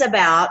 It's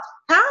about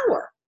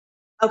power.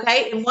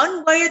 Okay, in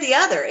one way or the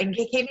other, and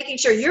keep making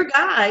sure your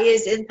guy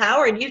is in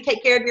power and you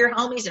take care of your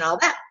homies and all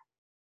that.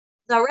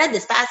 So I read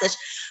this passage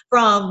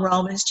from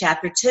Romans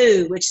chapter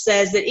 2, which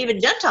says that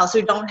even Gentiles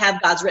who don't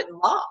have God's written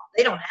law,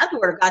 they don't have the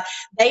word of God,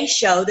 they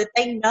show that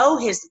they know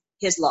his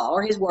law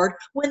or his word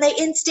when they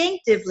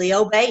instinctively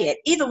obey it,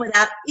 even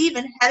without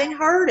even having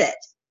heard it.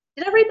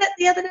 Did I read that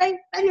the other day?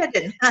 Maybe I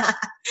didn't. Let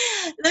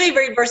me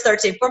read verse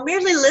 13. For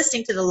merely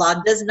listening to the law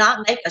does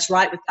not make us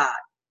right with God.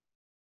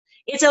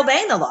 It's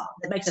obeying the law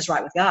that makes us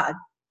right with God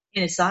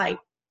in his sight.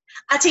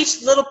 I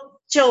teach little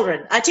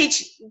children. I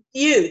teach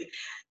youth.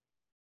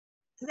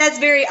 That's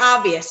very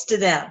obvious to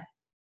them.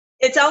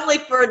 It's only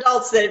for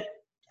adults that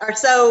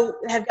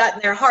have gotten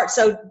their hearts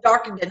so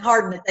darkened and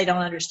hardened that they don't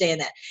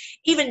understand that.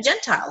 Even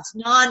Gentiles,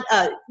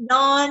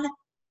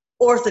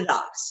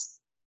 non-Orthodox.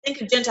 Think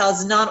of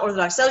Gentiles as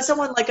non-Orthodox. So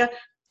someone think of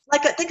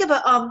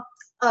a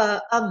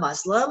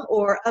Muslim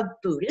or a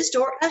Buddhist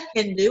or a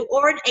Hindu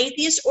or an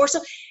atheist or so.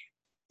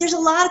 There's a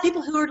lot of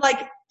people who are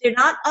like, they're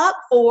not up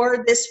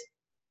for this,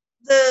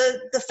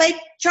 the fake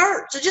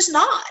church. They're just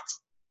not.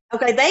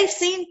 Okay, they've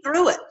seen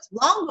through it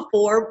long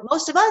before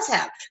most of us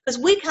have, because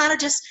we kind of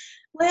just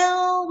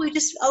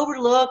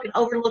overlook and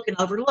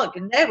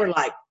they were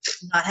like,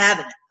 not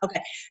having it.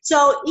 Okay,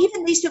 so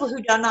even these people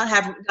who do not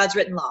have God's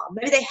written law,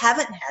 maybe they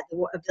haven't had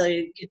the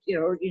ability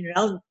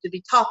to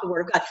be taught the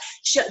word of God.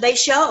 They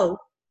show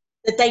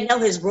that they know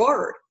his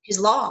word, his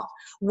law,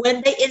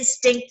 when they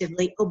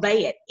instinctively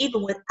obey it,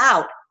 even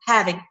without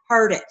having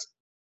heard it.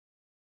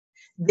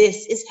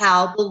 This is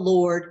how the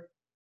Lord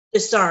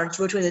discerns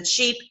between the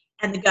sheep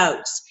and the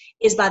goats,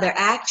 is by their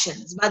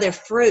actions, by their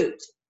fruit.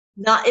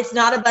 It's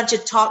not a bunch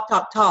of talk.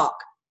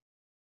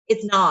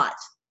 It's not.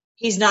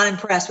 He's not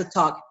impressed with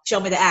talk. Show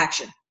me the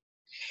action.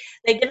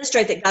 They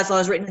demonstrate that God's law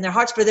is written in their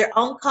hearts for their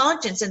own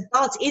conscience and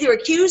thoughts, either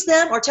accuse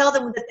them or tell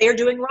them that they're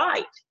doing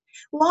right.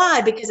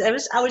 Why? Because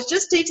I was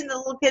just teaching the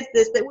little kids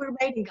that we're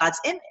made in God's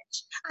image.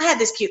 I had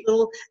this cute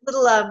little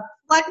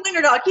black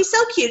wiener dog. He's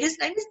so cute. His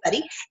name is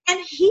Buddy, and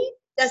he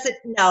doesn't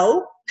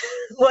know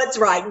what's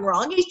right and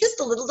wrong. He's just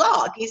a little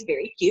dog. He's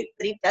very cute,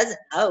 but he doesn't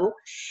know.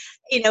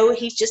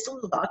 He's just a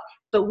little dog.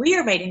 But we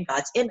are made in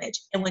God's image,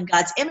 and when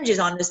God's image is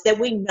on us, then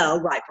we know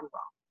right from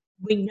wrong.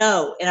 We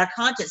know, and our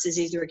conscience is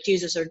either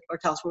accuse us or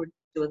tell us we're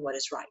doing what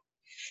is right.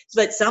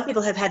 But some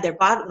people have had the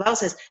Bible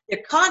says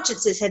their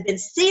consciences have been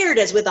seared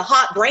as with a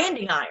hot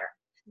branding iron.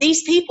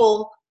 These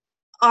people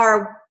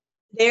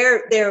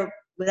they're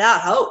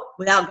without hope,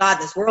 without God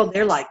in this world.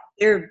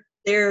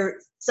 They're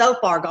so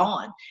far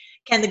gone.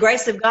 Can the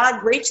grace of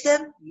God reach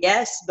them?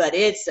 Yes, but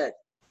it's a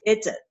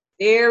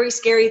very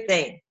scary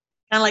thing.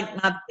 Kind of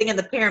like my thing in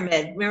the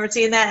pyramid. Remember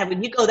seeing that?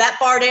 When you go that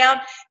far down,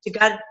 you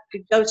got to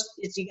go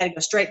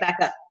straight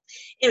back up.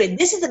 Anyway,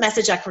 this is the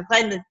message I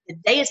proclaim that the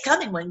day is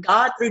coming when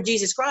God, through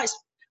Jesus Christ,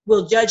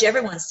 will judge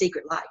everyone's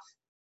secret life.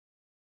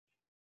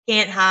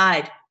 Can't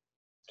hide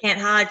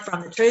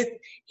from the truth.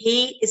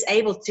 He is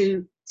able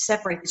to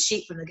separate the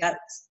sheep from the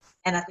goats,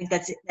 and I think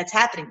that's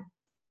happening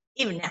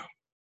even now.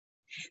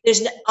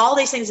 There's all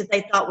these things that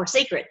they thought were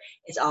secret.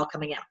 It's all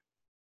coming out.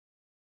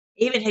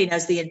 Even he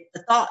knows the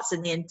thoughts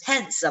and the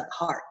intents of the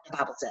heart, the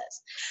Bible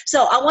says.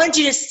 So I wanted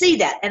you to see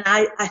that. And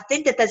I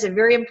think that that's a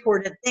very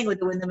important thing.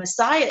 When the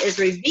Messiah is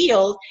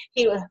revealed,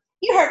 you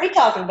heard me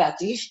talking about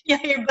you. You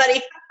here,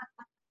 buddy?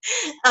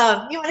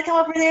 You want to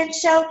come over there and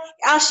show?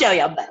 I'll show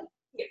you, buddy.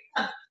 Here,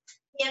 come.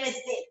 Him is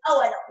this. Oh,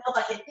 I don't know if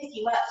I can pick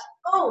you up.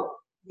 Oh,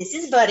 this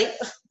is Buddy.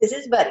 This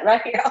is Buddy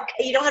right here.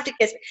 Okay, you don't have to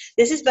kiss me.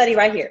 This is Buddy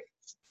right here.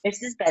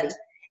 This is Buddy.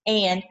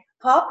 And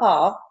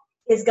Pawpaw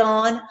is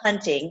gone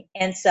hunting,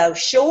 and so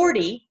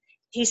Shorty,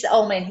 he's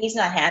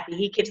not happy.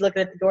 He keeps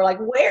looking at the door like,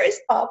 where is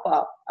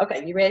Pawpaw?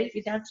 Okay, you ready?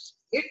 You done?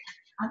 Here.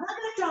 I'm not going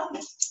to drop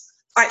you.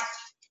 All right.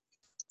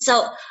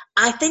 So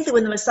I think that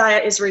when the Messiah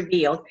is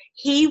revealed,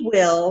 he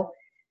will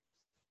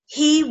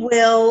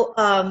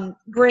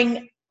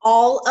bring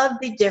all of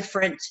the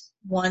different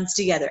ones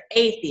together: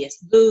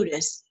 atheist,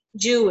 Buddhist,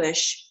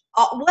 Jewish,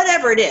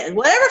 whatever it is,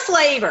 whatever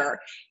flavor.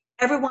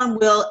 Everyone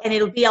will, and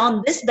it'll be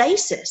on this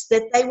basis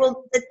that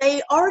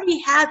they already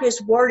have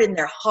his word in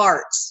their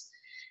hearts.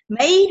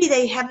 Maybe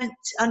they haven't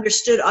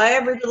understood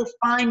every little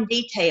fine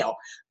detail,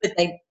 but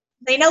they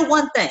know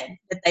one thing,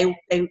 that they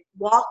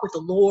walk with the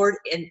Lord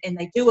and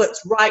they do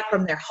what's right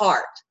from their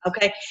heart.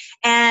 Okay.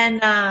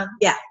 And I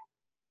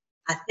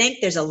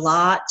think there's a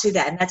lot to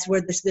that. And that's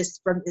where this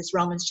from this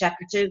Romans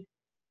chapter 2,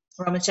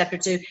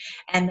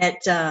 and that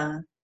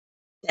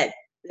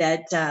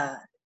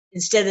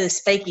instead of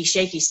this fakey,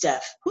 shaky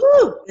stuff,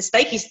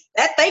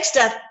 that fake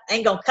stuff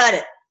ain't going to cut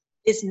it.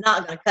 It's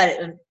not going to cut it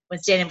when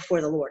standing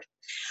before the Lord.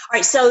 All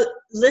right, so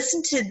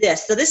listen to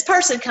this. So this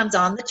person comes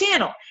on the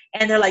channel,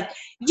 and they're like,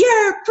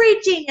 you're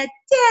preaching a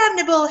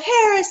damnable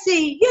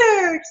heresy.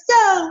 You're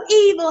so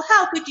evil.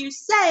 How could you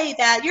say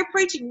that? You're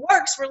preaching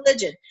works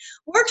religion.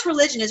 Works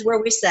religion is where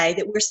we say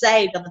that we're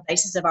saved on the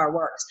basis of our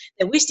works,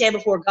 that we stand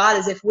before God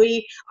as if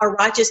we are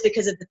righteous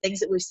because of the things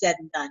that we've said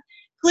and done.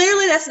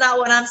 Clearly, that's not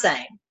what I'm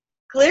saying.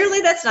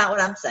 Clearly, that's not what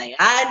I'm saying.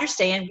 I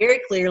understand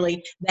very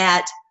clearly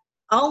that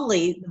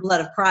only the blood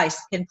of Christ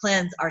can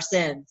cleanse our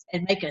sins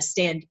and make us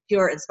stand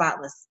pure and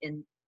spotless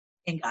in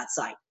God's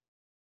sight.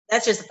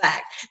 That's just a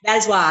fact. That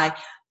is why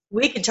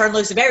we can turn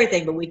loose of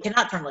everything, but we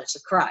cannot turn loose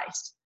of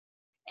Christ.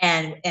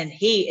 And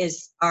he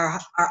is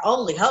our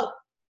only hope,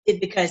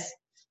 because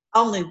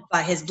only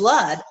by his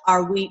blood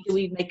are we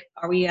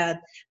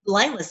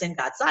blameless in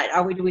God's sight?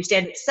 Do we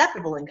stand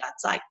acceptable in God's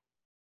sight?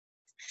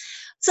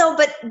 So,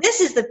 but this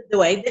is the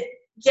way that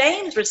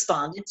James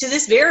responded to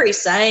this very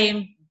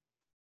same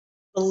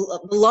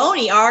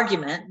baloney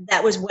argument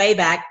that was way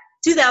back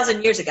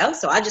 2,000 years ago.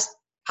 So I just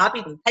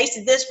copied and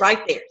pasted this right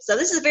there. So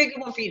this is a very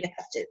good one for you to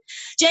have too.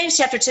 James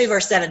chapter 2,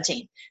 verse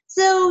 17.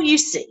 So you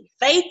see,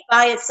 faith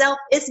by itself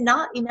is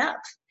not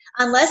enough.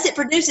 Unless it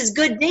produces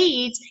good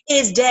deeds, it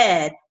is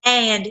dead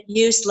and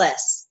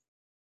useless.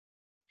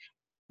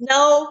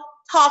 No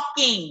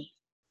talking.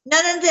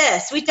 None of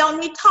this. We don't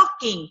need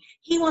talking.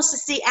 He wants to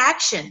see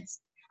actions.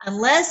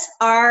 Unless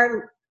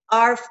our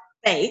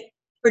faith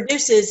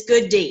produces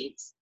good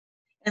deeds,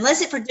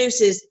 unless it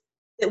produces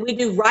that we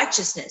do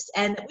righteousness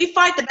and that we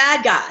fight the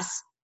bad guys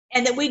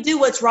and that we do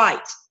what's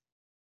right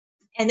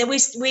and that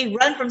we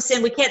run from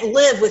sin. We can't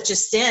live with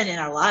just sin in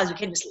our lives. We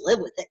can't just live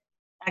with it,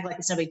 act like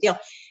it's no big deal.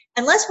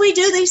 Unless we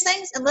do these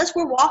things, unless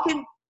we're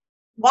walking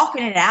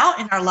it out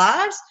in our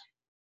lives,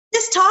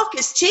 this talk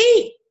is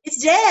cheap.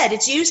 It's dead.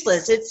 It's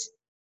useless.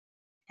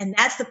 And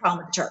that's the problem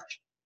with the church,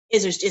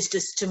 is it's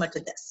just too much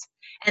of this.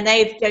 And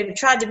they've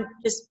tried to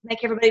just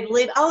make everybody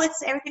believe,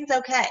 everything's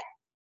okay.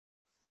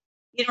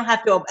 You don't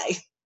have to obey.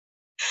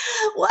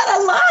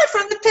 What a lie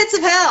from the pits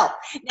of hell.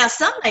 Now,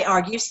 some may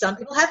argue some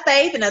people have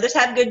faith and others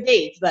have good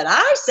deeds. But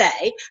I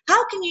say,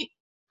 how can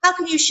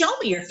you show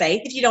me your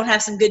faith if you don't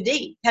have some good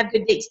deeds? Have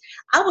good deeds.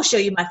 I will show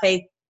you my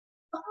faith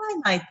by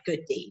my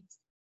good deeds.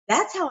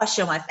 That's how I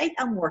show my faith.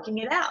 I'm working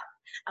it out.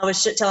 I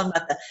was telling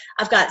about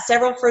I've got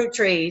several fruit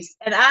trees,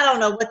 and I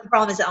don't know what the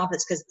problem is. I don't know if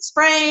it's because of the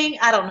spraying.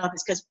 I don't know if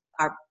it's because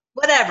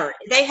whatever.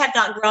 They have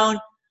not grown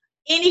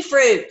any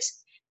fruit.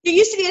 There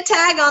used to be a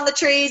tag on the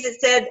trees that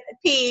said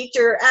peach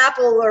or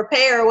apple or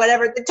pear or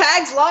whatever. The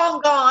tag's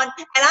long gone,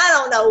 and I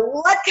don't know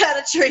what kind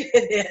of tree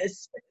it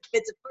is. If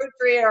it's a fruit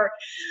tree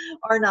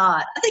or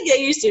not. I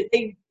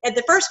think at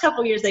the first couple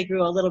of years, they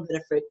grew a little bit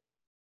of fruit.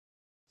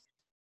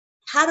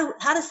 How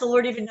does the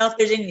Lord even know if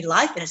there's any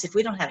life in us if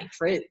we don't have any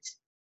fruit,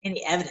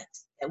 any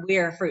evidence that we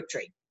are a fruit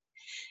tree?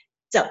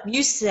 So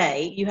you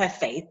say you have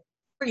faith,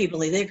 for you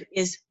believe there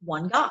is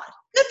one God.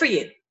 Good for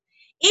you.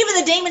 Even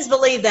the demons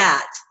believe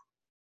that.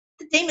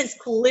 The demons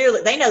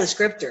clearly, they know the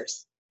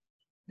scriptures.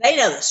 They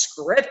know the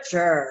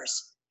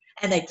scriptures.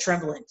 And they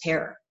tremble in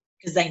terror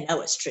because they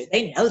know it's true.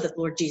 They know that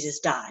Lord Jesus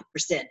died for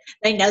sin.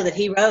 They know that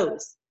he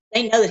rose.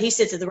 They know that he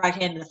sits at the right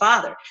hand of the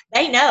Father.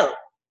 They know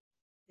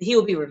that he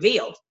will be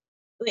revealed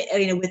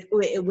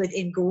with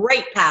in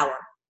great power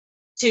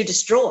to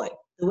destroy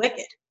the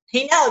wicked.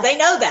 They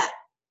know that.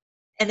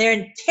 And they're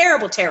in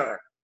terrible terror.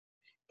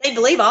 They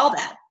believe all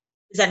that.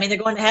 Does that mean they're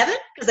going to heaven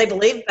because they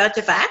believe a bunch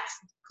of facts?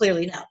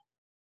 Clearly no.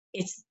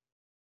 It's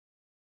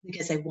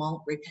because they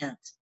won't repent.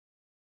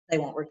 They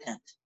won't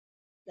repent.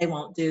 They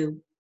won't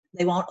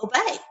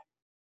obey.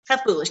 How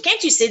foolish.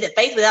 Can't you see that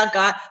faith without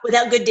God,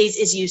 without good deeds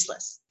is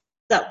useless?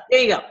 So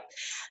there you go.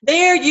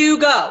 There you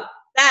go.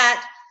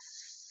 That,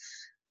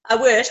 I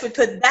wish would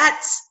put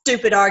that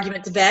stupid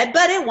argument to bed,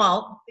 but it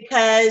won't,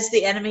 because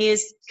the enemy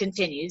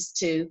continues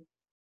to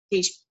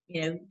teach,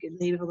 lead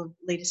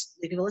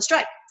people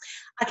astray.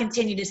 I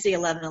continue to see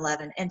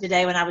 11:11. And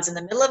today, when I was in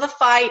the middle of a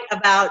fight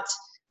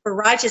for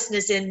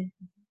righteousness in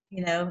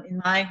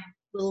my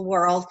little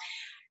world,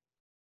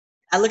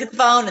 I look at the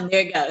phone and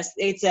there it goes.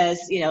 It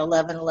says,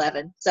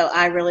 11:11. So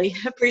I really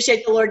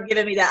appreciate the Lord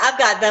giving me that. I've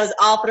got those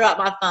all throughout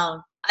my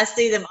phone. I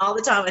see them all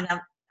the time, and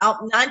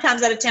 9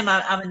 times out of 10,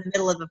 I'm in the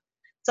middle of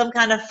some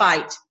kind of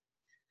fight,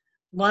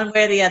 one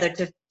way or the other,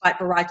 to fight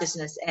for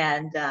righteousness.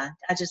 And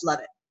I just love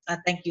it. I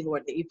thank you,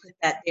 Lord, that you put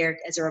that there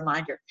as a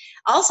reminder.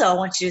 Also, I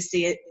want you to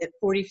see it at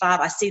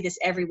 45. I see this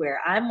everywhere.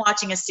 I'm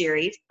watching a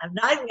series. I'm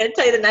not even going to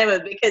tell you the name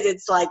of it because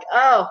it's like,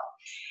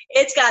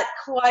 it's got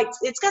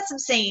some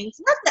scenes.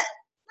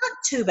 Not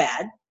too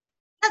bad.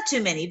 Not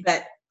too many,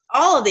 but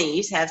all of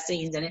these have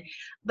scenes in it.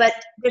 But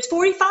there's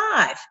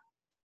 45.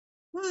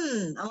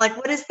 I'm like,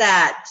 what is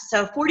that?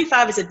 So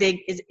 45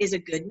 is a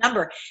good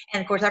number.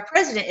 And of course, our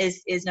president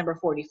is number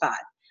 45.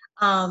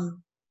 I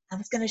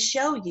was going to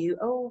show you.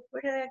 Oh,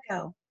 where did I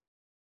go?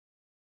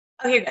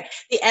 Oh, here we go.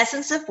 The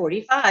essence of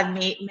 45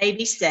 may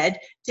be said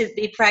to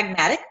be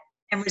pragmatic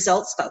and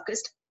results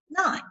focused.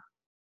 9.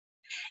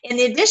 In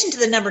addition to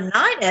the number 9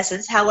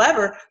 essence,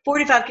 however,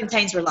 45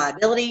 contains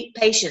reliability,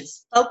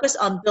 patience, focus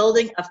on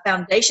building a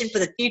foundation for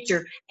the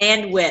future,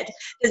 and wit.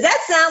 Does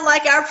that sound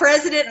like our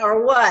president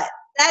or what?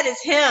 That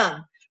is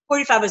him.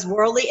 45 is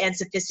worldly and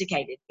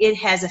sophisticated. It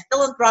has a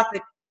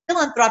philanthropic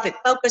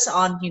focus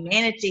on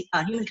humanity,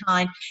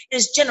 humankind. It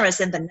is generous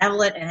and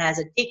benevolent and has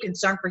a deep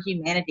concern for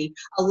humanity.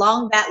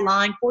 Along that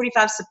line,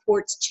 45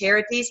 supports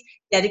charities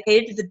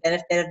dedicated to the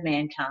benefit of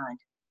mankind.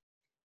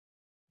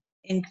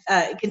 And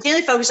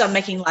continually focused on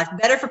making life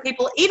better for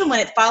people, even when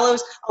it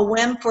follows a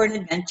whim for an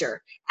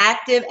adventure.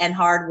 Active and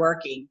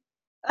hardworking.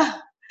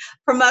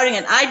 Promoting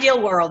an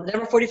ideal world. The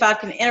number 45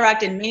 can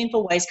interact in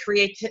meaningful ways,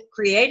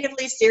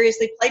 creatively,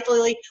 seriously,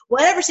 playfully,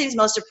 whatever seems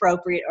most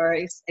appropriate or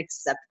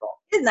acceptable.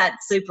 Isn't that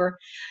super?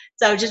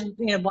 So just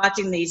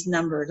watching these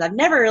numbers, I've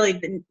never really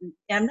been.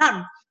 I'm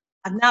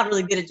not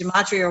really good at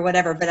gematria or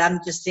whatever, but I'm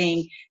just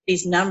seeing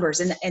these numbers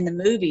in the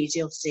movies.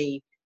 You'll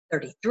see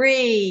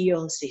 33,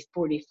 you'll see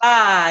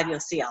 45, you'll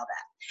see all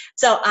that.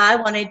 So I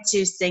wanted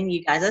to sing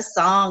you guys a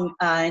song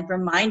and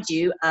remind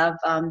you of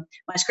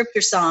my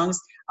scripture songs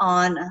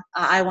on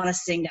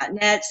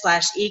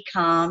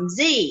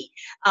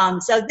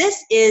iwannasing.net/ecomz. So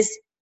this is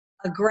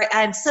a great,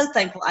 I'm so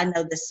thankful I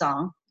know this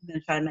song. I'm going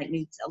to try to make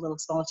me a little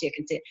smaller so you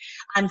can see it.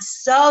 I'm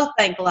so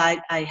thankful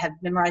I have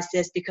memorized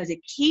this because it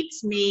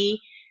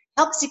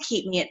helps to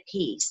keep me at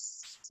peace.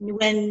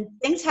 When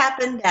things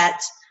happen that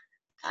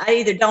I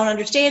either don't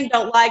understand,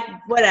 don't like,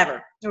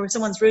 whatever, or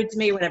someone's rude to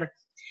me, whatever.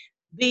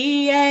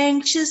 Be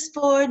anxious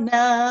for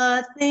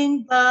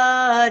nothing,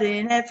 but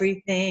in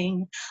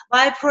everything,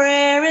 by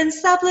prayer and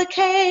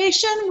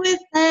supplication with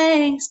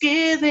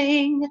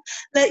thanksgiving,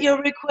 let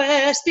your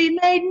requests be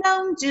made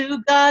known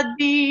to God,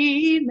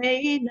 be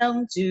made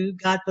known to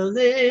God.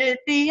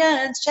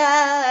 Philippians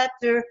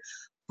chapter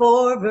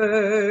 4,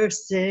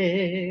 verse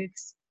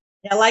 6.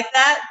 Yeah, like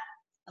that?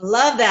 I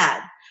love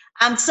that.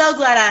 I'm so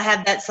glad I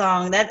have that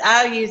song. That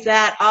I'll use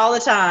that all the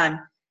time.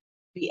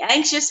 Be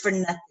anxious for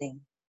nothing.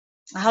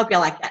 I hope y'all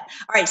like that.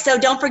 All right, so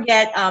don't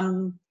forget, let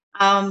me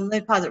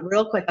pause it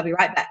real quick. I'll be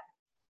right back.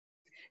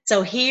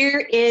 So here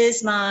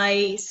is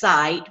my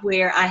site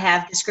where I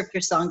have the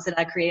scripture songs that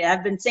I created.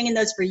 I've been singing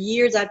those for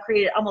years. I've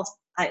created almost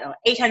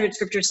 800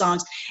 scripture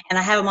songs, and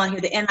I have them on here.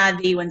 The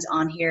NIV ones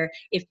on here.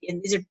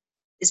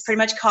 It's pretty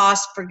much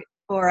cost for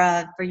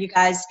you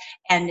guys,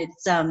 and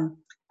it's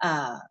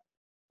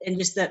and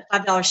just the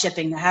 $5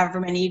 shipping. However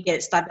many you get,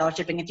 it's $5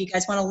 shipping. If you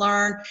guys want to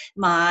learn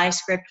my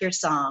scripture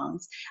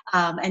songs,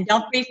 and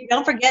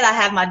don't forget, I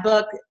have my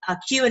book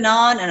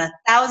QAnon and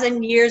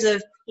 1,000 Years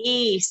of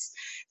Peace.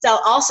 So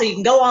also you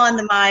can go on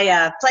to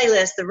my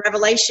playlist, the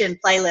Revelation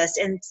playlist,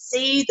 and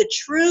see the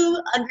true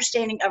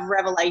understanding of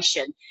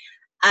Revelation.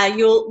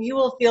 You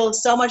will feel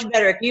so much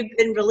better if you've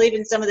been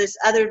believing some of this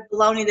other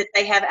baloney that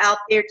they have out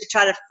there to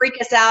try to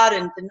freak us out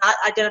and to not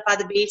identify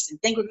the beast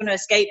and think we're going to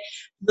escape.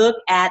 Look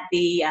at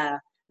the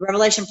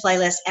Revelation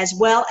playlist, as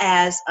well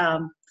as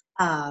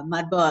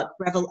my book,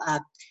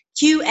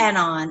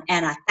 QAnon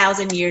and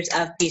 1,000 Years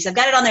of Peace. I've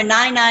got it on there,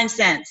 99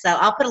 cents. So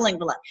I'll put a link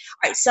below.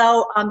 All right.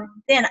 So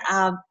then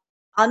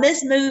on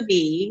this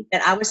movie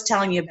that I was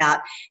telling you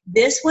about,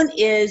 this one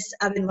is,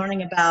 I've been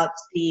learning about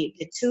the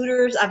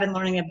Tudors. I've been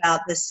learning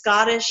about the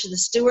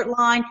Stuart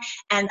line,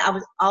 and I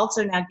was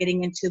also now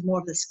getting into more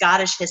of the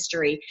Scottish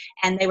history.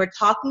 And they were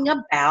talking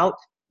about,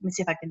 let me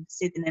see if I can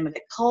see the name of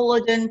it,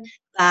 Culloden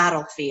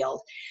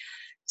battlefield.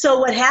 So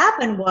what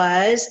happened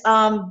was,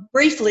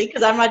 briefly,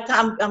 because I'm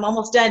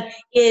almost done,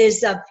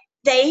 is the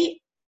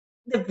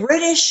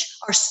British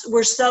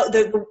were so,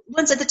 the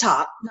ones at the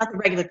top, not the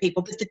regular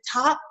people, but the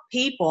top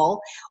people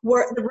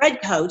the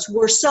redcoats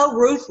were so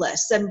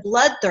ruthless and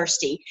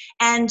bloodthirsty.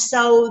 And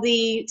so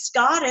the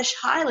Scottish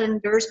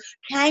Highlanders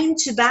came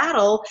to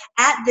battle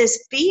at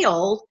this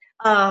field,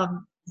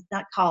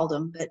 not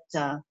Caldham, but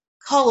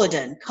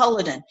Culloden.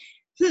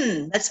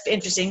 That's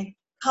interesting.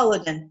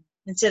 Culloden.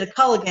 Instead of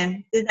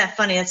Culligan. Isn't that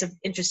funny? That's an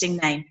interesting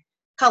name.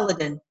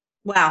 Culloden.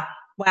 Wow.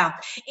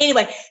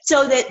 Anyway,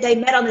 so that they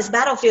met on this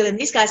battlefield, and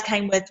these guys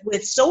came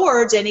with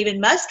swords and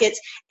even muskets,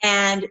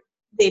 and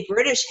the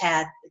British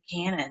had the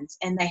cannons,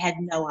 and they had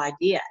no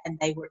idea. And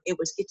it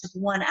took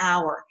 1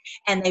 hour,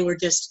 and they were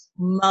just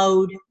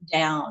mowed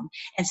down.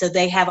 And so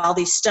they have all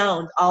these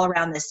stones all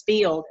around this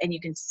field, and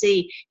you can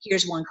see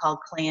here's one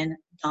called Clan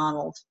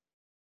Donald.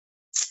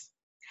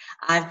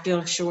 I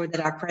feel sure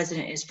that our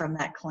president is from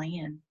that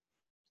clan.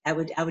 I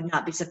would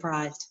not be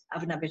surprised. I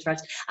would not be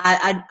surprised.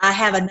 I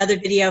have another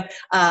video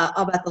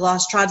about the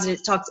lost tribes, and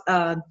it talks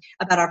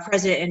about our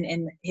president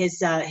and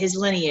his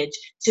lineage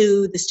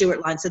to the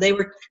Stuart line. So they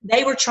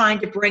were trying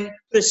to bring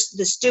the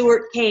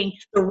Stuart king,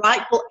 the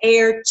rightful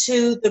heir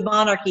to the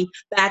monarchy,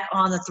 back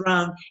on the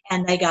throne,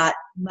 and they got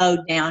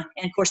mowed down.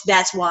 And of course,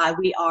 that's why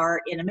we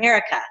are in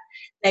America.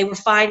 They were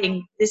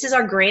fighting. This is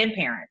our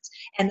grandparents,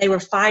 and they were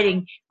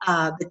fighting.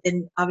 But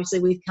then, obviously,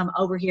 we've come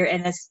over here,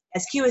 and as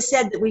Q has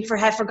said, that we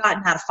have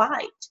forgotten how to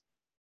fight.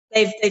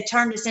 They've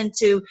turned us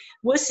into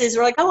wusses.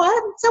 We're like,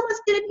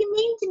 someone's going to be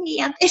mean to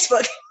me on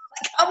Facebook.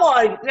 Come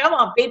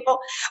on, people.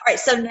 All right,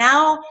 so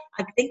now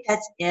I think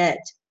that's it.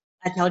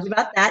 I told you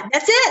about that.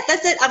 That's it.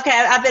 That's it. Okay,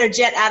 I better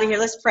jet out of here.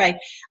 Let's pray.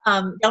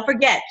 Don't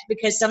forget,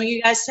 because some of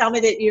you guys tell me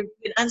that you've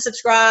been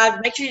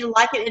unsubscribed. Make sure you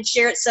like it and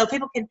share it so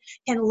people can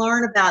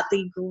learn about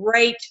the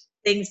great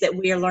things that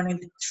we are learning,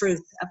 the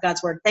truth of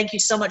God's word. Thank you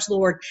so much,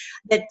 Lord,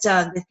 that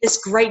this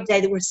great day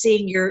that we're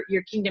seeing your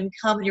kingdom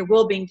come and your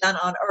will being done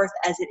on earth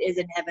as it is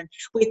in heaven.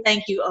 We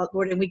thank you,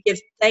 Lord, and we give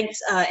thanks,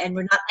 and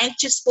we're not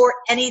anxious for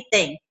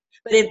anything.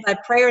 But by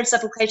prayer and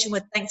supplication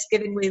with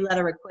thanksgiving, we let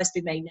our request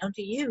be made known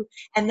to you.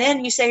 And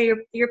then you say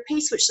your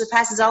peace, which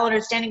surpasses all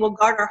understanding, will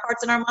guard our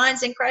hearts and our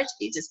minds in Christ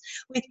Jesus.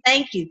 We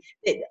thank you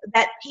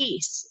that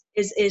peace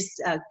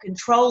is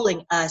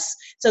controlling us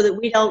so that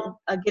we don't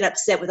get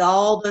upset with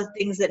all the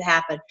things that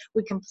happen.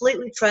 We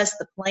completely trust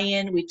the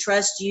plan. We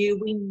trust you.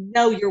 We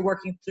know you're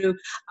working through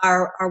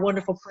our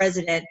wonderful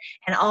president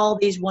and all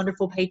these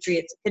wonderful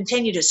patriots.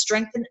 Continue to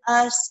strengthen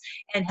us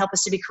and help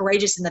us to be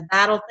courageous in the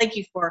battle. Thank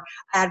you for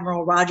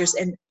Admiral Rogers,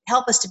 and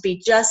help us to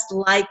be just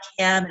like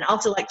him, and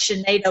also like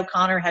Sinead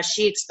O'Connor, how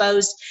she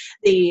exposed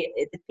the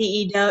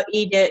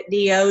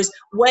PEDOs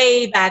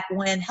way back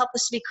when. Help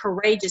us to be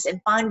courageous and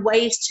find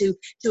ways to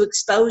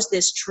expose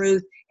this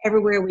truth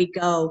everywhere we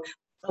go.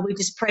 We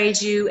just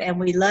praise you and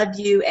we love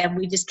you, and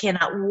we just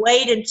cannot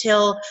wait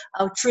until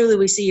truly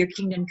we see your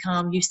kingdom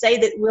come. You say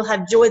that we'll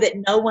have joy that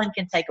no one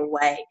can take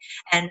away,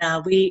 and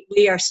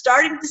we are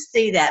starting to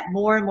see that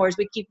more and more as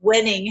we keep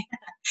winning.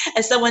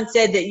 As someone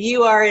said, that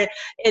you are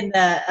in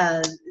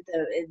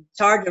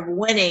charge of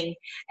winning,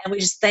 and we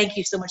just thank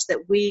you so much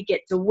that we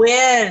get to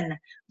win.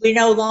 We're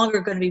no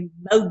longer going to be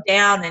mowed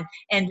down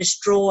and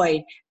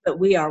destroyed, but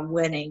we are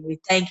winning. We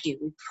thank you.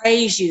 We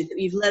praise you that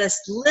you've let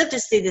us live to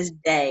see this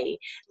day.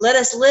 Let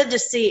us live to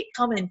see it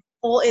come in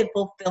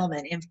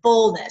fulfillment, in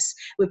fullness.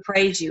 We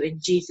praise you in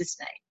Jesus'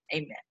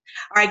 name. Amen.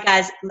 All right,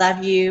 guys,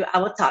 love you. I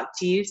will talk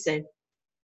to you soon.